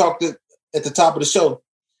talked at the top of the show.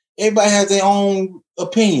 Everybody has their own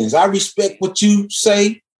opinions. I respect what you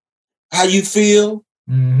say, how you feel,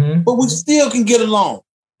 but we still can get along.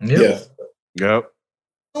 Yep. I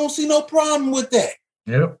don't see no problem with that.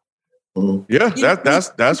 Yep. Yeah,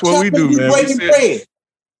 that's what we do, man.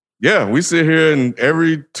 We sit here and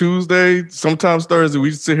every Tuesday, sometimes Thursday,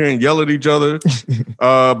 we sit here and yell at each other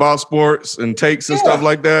about sports and takes and stuff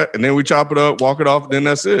like that. And then we chop it up, walk it off, and then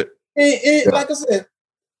that's it. And like I said,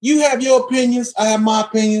 you have your opinions, I have my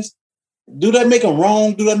opinions. Do that make them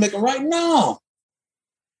wrong? Do that make them right? No.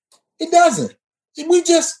 It doesn't. We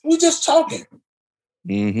just talking.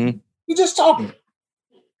 Mm-hmm. We just talking.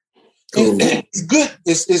 It's good.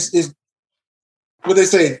 It's what they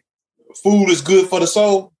say. Food is good for the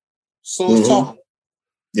soul. So it's talking.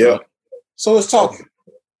 Yeah. So it's talking.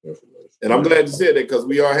 And I'm glad you said that because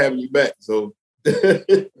we are having you back. So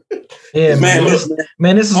yeah, man. This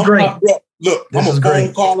is great. Look, I'm a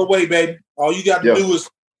phone call away, baby. All you got to do is,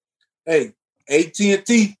 hey,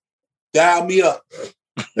 AT&T, dial me up.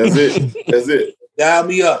 That's it. Dial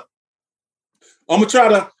me up. I'm gonna try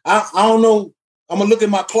to. I don't know. I'm gonna look at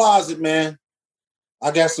my closet, man.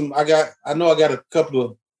 I know I got a couple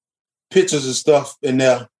of pictures and stuff in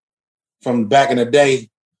there from back in the day.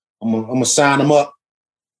 I'm gonna sign them up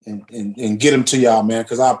and get them to y'all, man,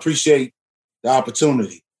 because I appreciate the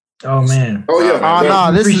opportunity. Oh man. Oh yeah.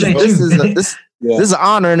 Oh no, this is an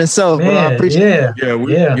honor in itself. Man, I appreciate it.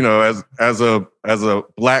 We you know, as a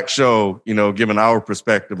Black show, you know, giving our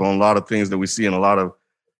perspective on a lot of things that we see in a lot of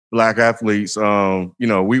Black athletes, you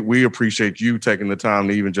know, we appreciate you taking the time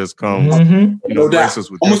to even just come, you know, grace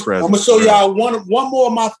us with your presence. I'm gonna show y'all one more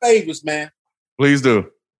of my favorites, man. Please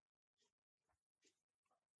do.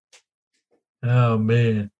 Oh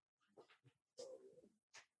man.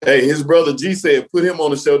 Hey, his brother G said put him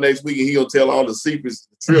on the show next week and he gonna tell all the secrets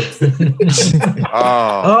of the trip.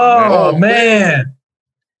 oh man.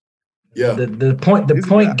 Yeah. The point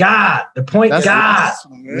guard.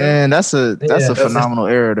 Man, that's a phenomenal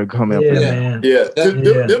era to come in. Man. Yeah.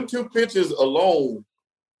 Them two pictures alone.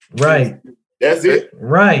 Right. That's it.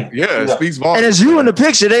 Right. Yeah, it speaks volumes. And it's you in the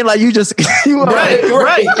picture. They like you just you right. It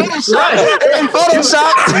ain't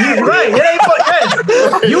Photoshop. Right. It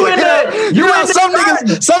ain't you in there. You in some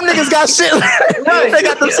niggas got shit. Right. They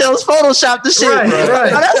got themselves Photoshopped the shit.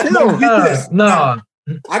 Right. That's him. No.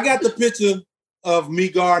 I got the picture of me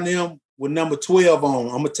guarding him with number 12 on.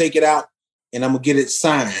 I'm gonna take it out and I'm gonna get it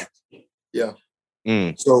signed. Yeah.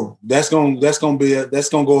 So that's gonna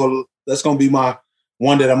be my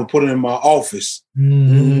one that I'm gonna put in my office.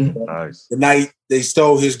 Nice. The night they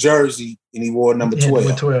stole his jersey and he wore number 12.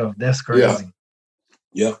 Number 12. That's crazy.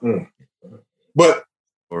 Yeah. But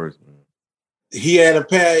he had a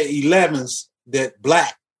pair of 11s that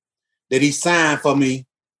black that he signed for me,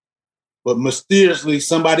 but mysteriously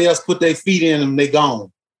somebody else put their feet in them. They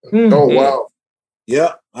gone. Oh wow.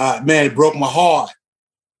 Yep. Man, it broke my heart.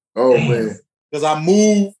 Oh man. Because I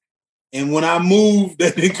moved. And when I moved,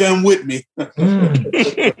 they didn't come with me.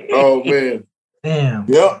 Oh man! Damn.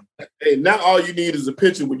 Yep. Hey, now all you need is a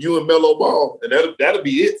picture with you and Melo Ball, and that'll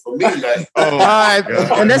be it for me. Like, all right,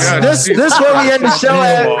 and this where we end the show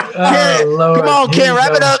at. Come on, Ken,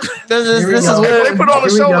 wrap it up. This is where they put on the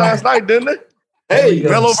show last night, didn't they? Hey,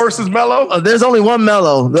 Melo versus Melo. There's only one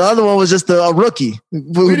Melo. The other one was just a rookie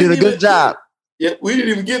who did a good job. Yeah, we didn't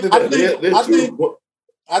even get to that.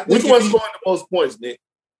 I think which one scored the most points, Nick?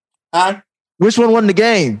 Huh? Which one won the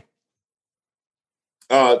game?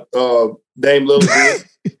 Dame Lillard.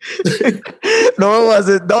 No, it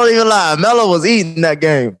wasn't. Don't even lie. Melo was eating that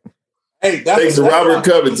game. Hey, thanks to Robert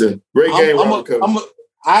Covington. Great game, Robert Covington.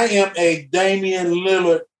 I am a Damian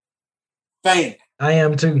Lillard fan. I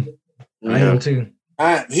am too.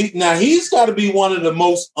 He's got to be one of the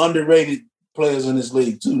most underrated players in this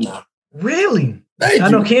league too. Now, really? I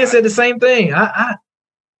know Ken said the same thing. I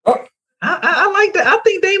like that. I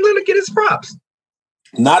think Dame Lillard get his props.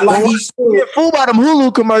 Not like he's fooled by them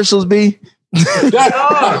Hulu commercials, B. I'm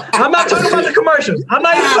not talking about the commercials. I'm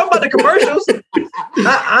not even talking about the commercials.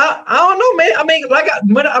 I don't know, man. I mean, I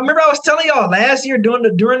remember I was telling y'all last year during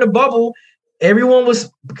the bubble, everyone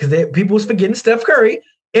was people was forgetting Steph Curry.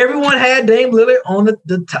 Everyone had Dame Lillard on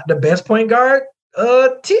the best point guard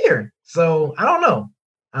tier. So I don't know.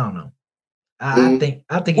 I think.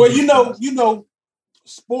 Well, you know,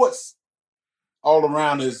 sports all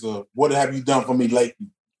around is what have you done for me lately?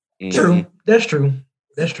 True. That's true.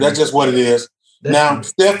 That's just what it is. Now,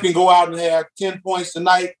 Steph can go out and have 10 points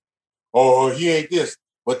tonight, or he ain't this.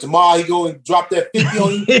 But tomorrow he go and drop that 50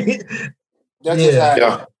 on you. That's just how it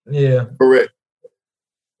is. Yeah. Correct.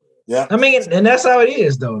 Yeah. I mean, and that's how it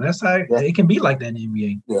is, though. That's how it can be like that in the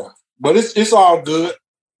NBA. Yeah. But it's all good,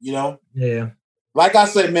 you know? Yeah. Like I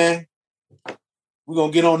said, man, we're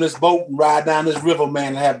going to get on this boat and ride down this river, man,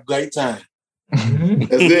 and have a great time. Mm-hmm.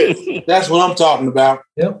 That's it. That's what I'm talking about.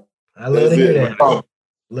 Yep. I love to hear that.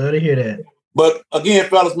 Love to hear that. But again,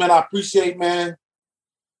 fellas, man, I appreciate, man.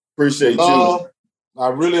 Appreciate you. I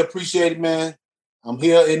really appreciate it, man. I'm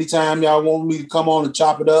here anytime y'all want me to come on and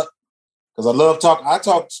chop it up. Because I love talking.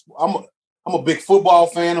 I'm a big football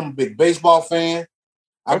fan. I'm a big baseball fan.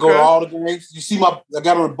 I go to all the games. You see I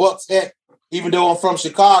got on a Bucks hat, even though I'm from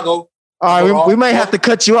Chicago. All right, we may have to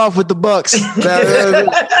cut you off with the Bucks.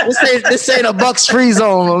 This ain't a Bucks free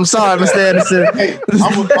zone. I'm sorry, Mr. Anderson. Hey,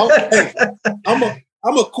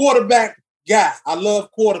 I'm a quarterback guy. I love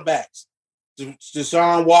quarterbacks.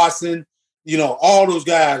 Deshaun Watson, all those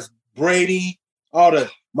guys, Brady,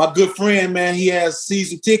 my good friend, man, he has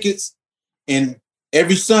season tickets. And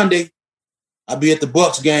every Sunday, I'll be at the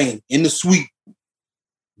Bucs game in the suite,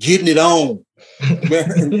 getting it on.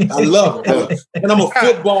 Man, I love it. And I'm a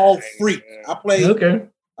football freak. I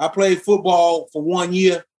played football for 1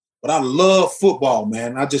 year, but I love football,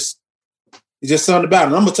 man. It's just something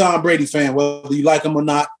about it. I'm a Tom Brady fan, whether you like him or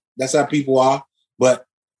not. That's how people are. But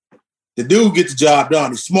the dude gets the job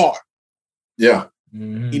done. He's smart. Yeah.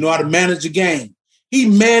 He know how to manage the game. He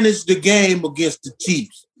managed the game against the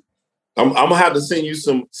Chiefs. I'm gonna have to send you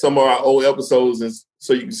some of our old episodes, and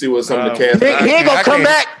so you can see what some of the cast. He ain't gonna come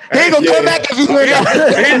back. He ain't gonna come back if you win. He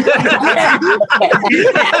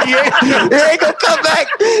ain't gonna come back.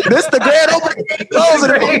 This the grand opening.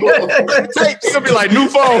 It's gonna be like, new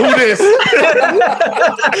phone. Who this?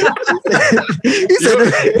 He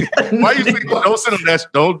said, "Why you think? Don't send him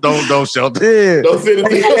that. Don't shelter. Yeah. Don't send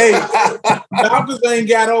him. Hey, Falcons ain't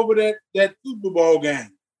got over that Super Bowl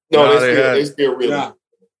game. No, they still really. Nah.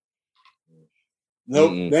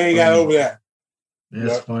 Nope, they ain't got over that.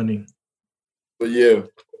 That's funny. But yeah,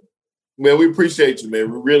 man, we appreciate you, man.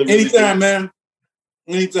 We really anytime, man.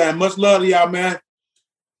 Anytime. Much love to y'all, man.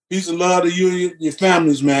 Peace and love to you and your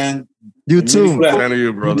families, man. You too. Fan of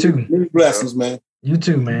you, brother. You too. Many blessings, man. You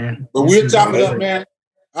too, man. But we'll chop it up, man.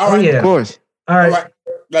 All right. Yeah. Of course. All right.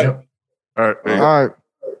 Later. All right. All right.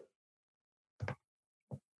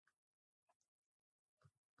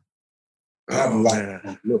 I'm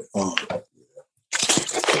like, look fun.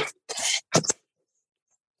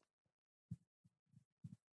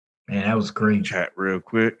 Man, that was great. Chat real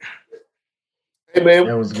quick. Hey, man.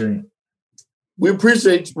 That was great. We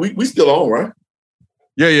appreciate you. We still on, right?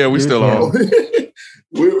 Yeah, we still on.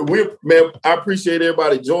 we're man, I appreciate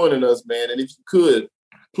everybody joining us, man. And if you could,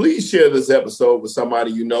 please share this episode with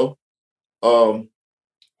somebody you know.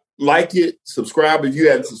 Like it, subscribe if you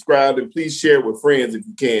haven't subscribed, and please share it with friends if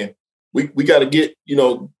you can. We got to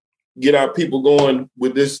get our people going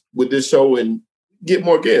with this show and get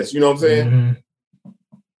more guests. You know what I'm saying? Mm-hmm.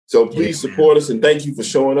 So please support us, and thank you for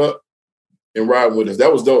showing up and riding with us.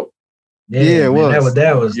 That was dope. Yeah, it man, was.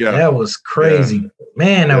 That was crazy. Yeah.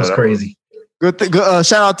 Man, that was crazy. Good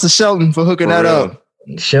shout out to Shelton for hooking that up.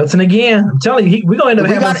 Shelton again. I'm telling you, we're gonna end up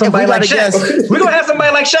having somebody like Shaq. We're gonna have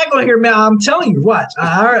somebody like Shaq on here, man. I'm telling you, watch.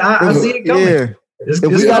 I see it coming. Yeah. If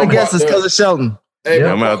we got a guest, it's because of Shelton. Hey,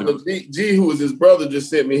 G, who was his brother, just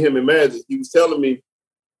sent me him and Magic. He was telling me.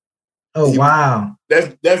 Oh wow.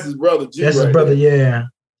 That's his brother. G. That's his brother. Yeah.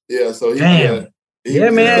 Yeah. So he man. He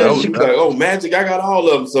was like, oh, Magic, I got all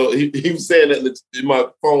of them. So he was saying that in my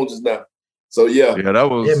phone just now. So yeah, that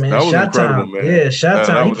was incredible, man. Yeah, shot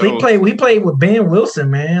time. He played with Ben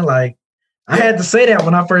Wilson, man. Like I had to say that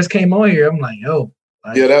when I first came on here. I'm like, yo.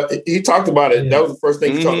 Like, he talked about it. Yeah. That was the first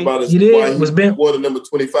thing he talked about. Is why he Ben wore the number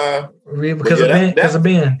 25 because of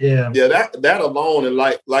Ben. Yeah, yeah. That alone, and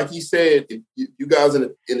like he said, if you guys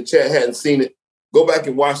in the chat hadn't seen it, go back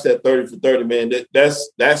and watch that 30 for 30, man.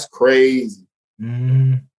 That's crazy.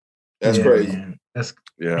 Mm-hmm. That's crazy. Man.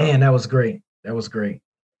 Man, that was great. That was great.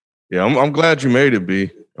 Yeah, I'm glad you made it, B.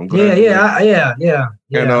 I'm glad. Yeah.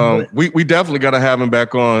 And we definitely got to have him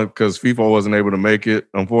back on because FIFA wasn't able to make it,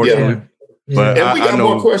 unfortunately. Yeah. But and we got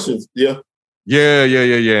more questions. Yeah.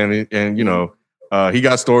 And you know, he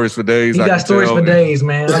got stories for days. He got stories for days,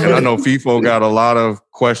 man. And I know FIFO got a lot of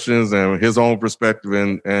questions and his own perspective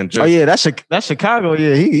and just. Oh yeah, that's Chicago.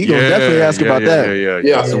 Yeah, he gonna definitely ask about that.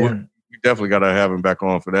 Yeah. So we definitely got to have him back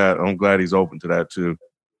on for that. I'm glad he's open to that too.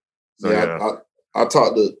 So, I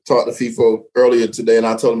talked to FIFO earlier today, and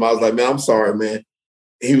I told him, I was like, man, I'm sorry, man.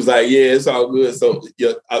 He was like, yeah, it's all good. So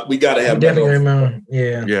we got to have definitely remember.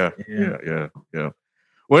 Yeah.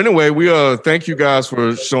 Well, anyway, we thank you guys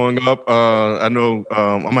for showing up. I know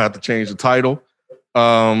I'm gonna have to change the title.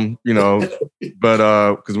 You know,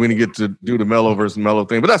 but because we didn't get to do the Melo versus Melo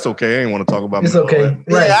thing, but that's okay. I ain't want to talk about. It's okay,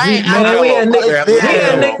 right?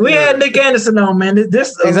 We had Nick Anderson on, man.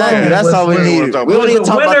 This exactly. That's all we need. We don't need to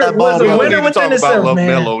talk about that ball. Was a winner within itself, man.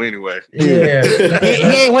 Melo anyway. Yeah, he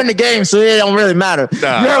ain't win the game, so it don't really matter.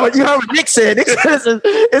 Nah. You heard what Nick said. Nick said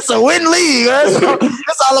it's a win league.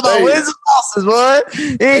 It's all about wins and losses, boy.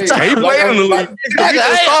 He played in the league. He's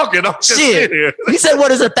talking. Shit. He said,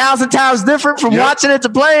 "What is 1,000 times different from watching it to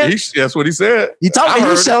playing?" That's what he said. You talking to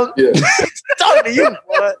you, Sheldon? Yeah. Talking to you,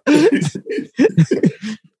 boy.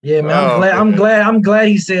 Yeah, man. I'm glad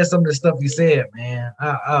he said some of the stuff he said, man.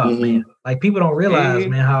 Man, like people don't realize,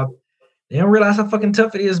 man, how they don't realize how fucking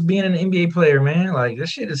tough it is being an NBA player, man. Like this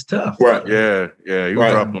shit is tough. Right. Yeah. He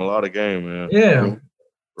was dropping a lot of game, man. Yeah.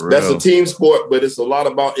 That's a team sport, but it's a lot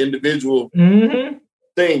about individual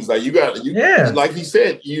things. Like like he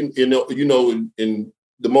said, you know, and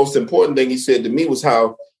the most important thing he said to me was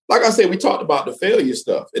how, like I said, we talked about the failure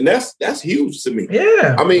stuff, and that's huge to me.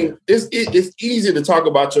 Yeah, I mean, it's easy to talk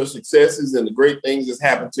about your successes and the great things that's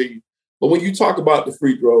happened to you, but when you talk about the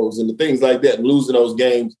free throws and the things like that and losing those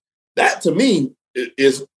games, that to me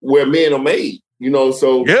is where men are made. You know,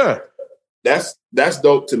 so that's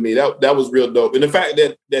dope to me. That was real dope, and the fact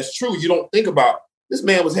that that's true, you don't think about. This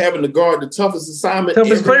man was having to guard the toughest assignment,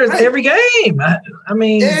 players every game. I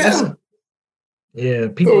mean,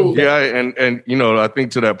 people. And you know, I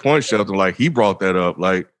think to that point, Shelton, like he brought that up.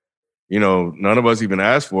 Like, you know, none of us even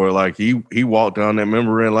asked for it. Like he walked down that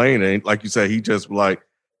memory lane, and like you said, he just like,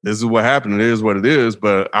 this is what happened. It is what it is.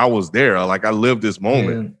 But I was there. Like I lived this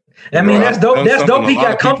moment. Yeah. I mean, that's dope. That's dope. He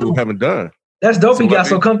got comfortable. Haven't done. That's dope. He got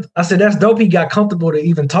so comfortable. I said that's dope. He got comfortable to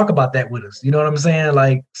even talk about that with us. You know what I'm saying?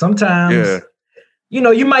 Like sometimes, you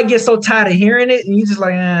know, you might get so tired of hearing it, and you just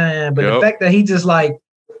like, but the fact that he just like,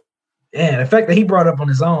 the fact that he brought it up on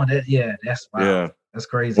his own, that's wow. Yeah, that's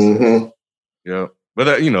crazy. Mm-hmm. Yeah, but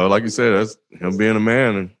that, you know, like you said, that's him being a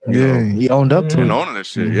man, and he owned up to it, and owning that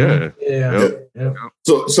shit. Yeah.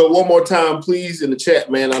 So one more time, please, in the chat,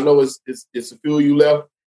 man. I know it's a few of you left.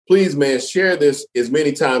 Please, man, share this as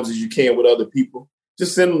many times as you can with other people.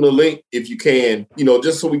 Just send them the link if you can, you know,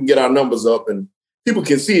 just so we can get our numbers up and people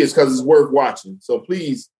can see it because it's worth watching. So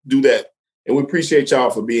please do that. And we appreciate y'all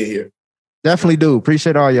for being here. Definitely do.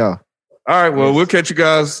 Appreciate all y'all. All right. Well, we'll catch you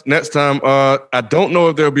guys next time. I don't know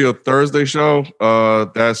if there'll be a Thursday show.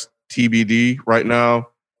 That's TBD right now.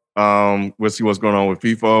 We'll see what's going on with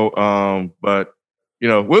FIFO. But you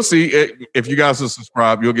know, we'll see. If you guys will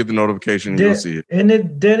subscribe, you'll get the notification and you'll see it. And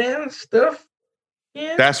it dead end stuff?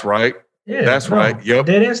 Yeah. That's right. Yeah, that's right. Yep.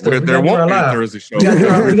 Dead end stuff. There won't be a Thursday show.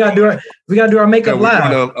 We gotta do our makeup live.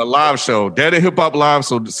 We're doing a live show. Dead End Hip Hop Live.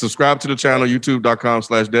 So subscribe to the channel,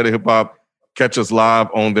 youtube.com/Dead End Hip Hop. Catch us live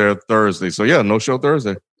on there Thursday. So no show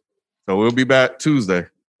Thursday. So we'll be back Tuesday.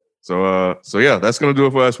 So that's gonna do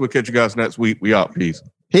it for us. We'll catch you guys next week. We out. Peace.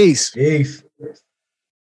 Peace. Peace.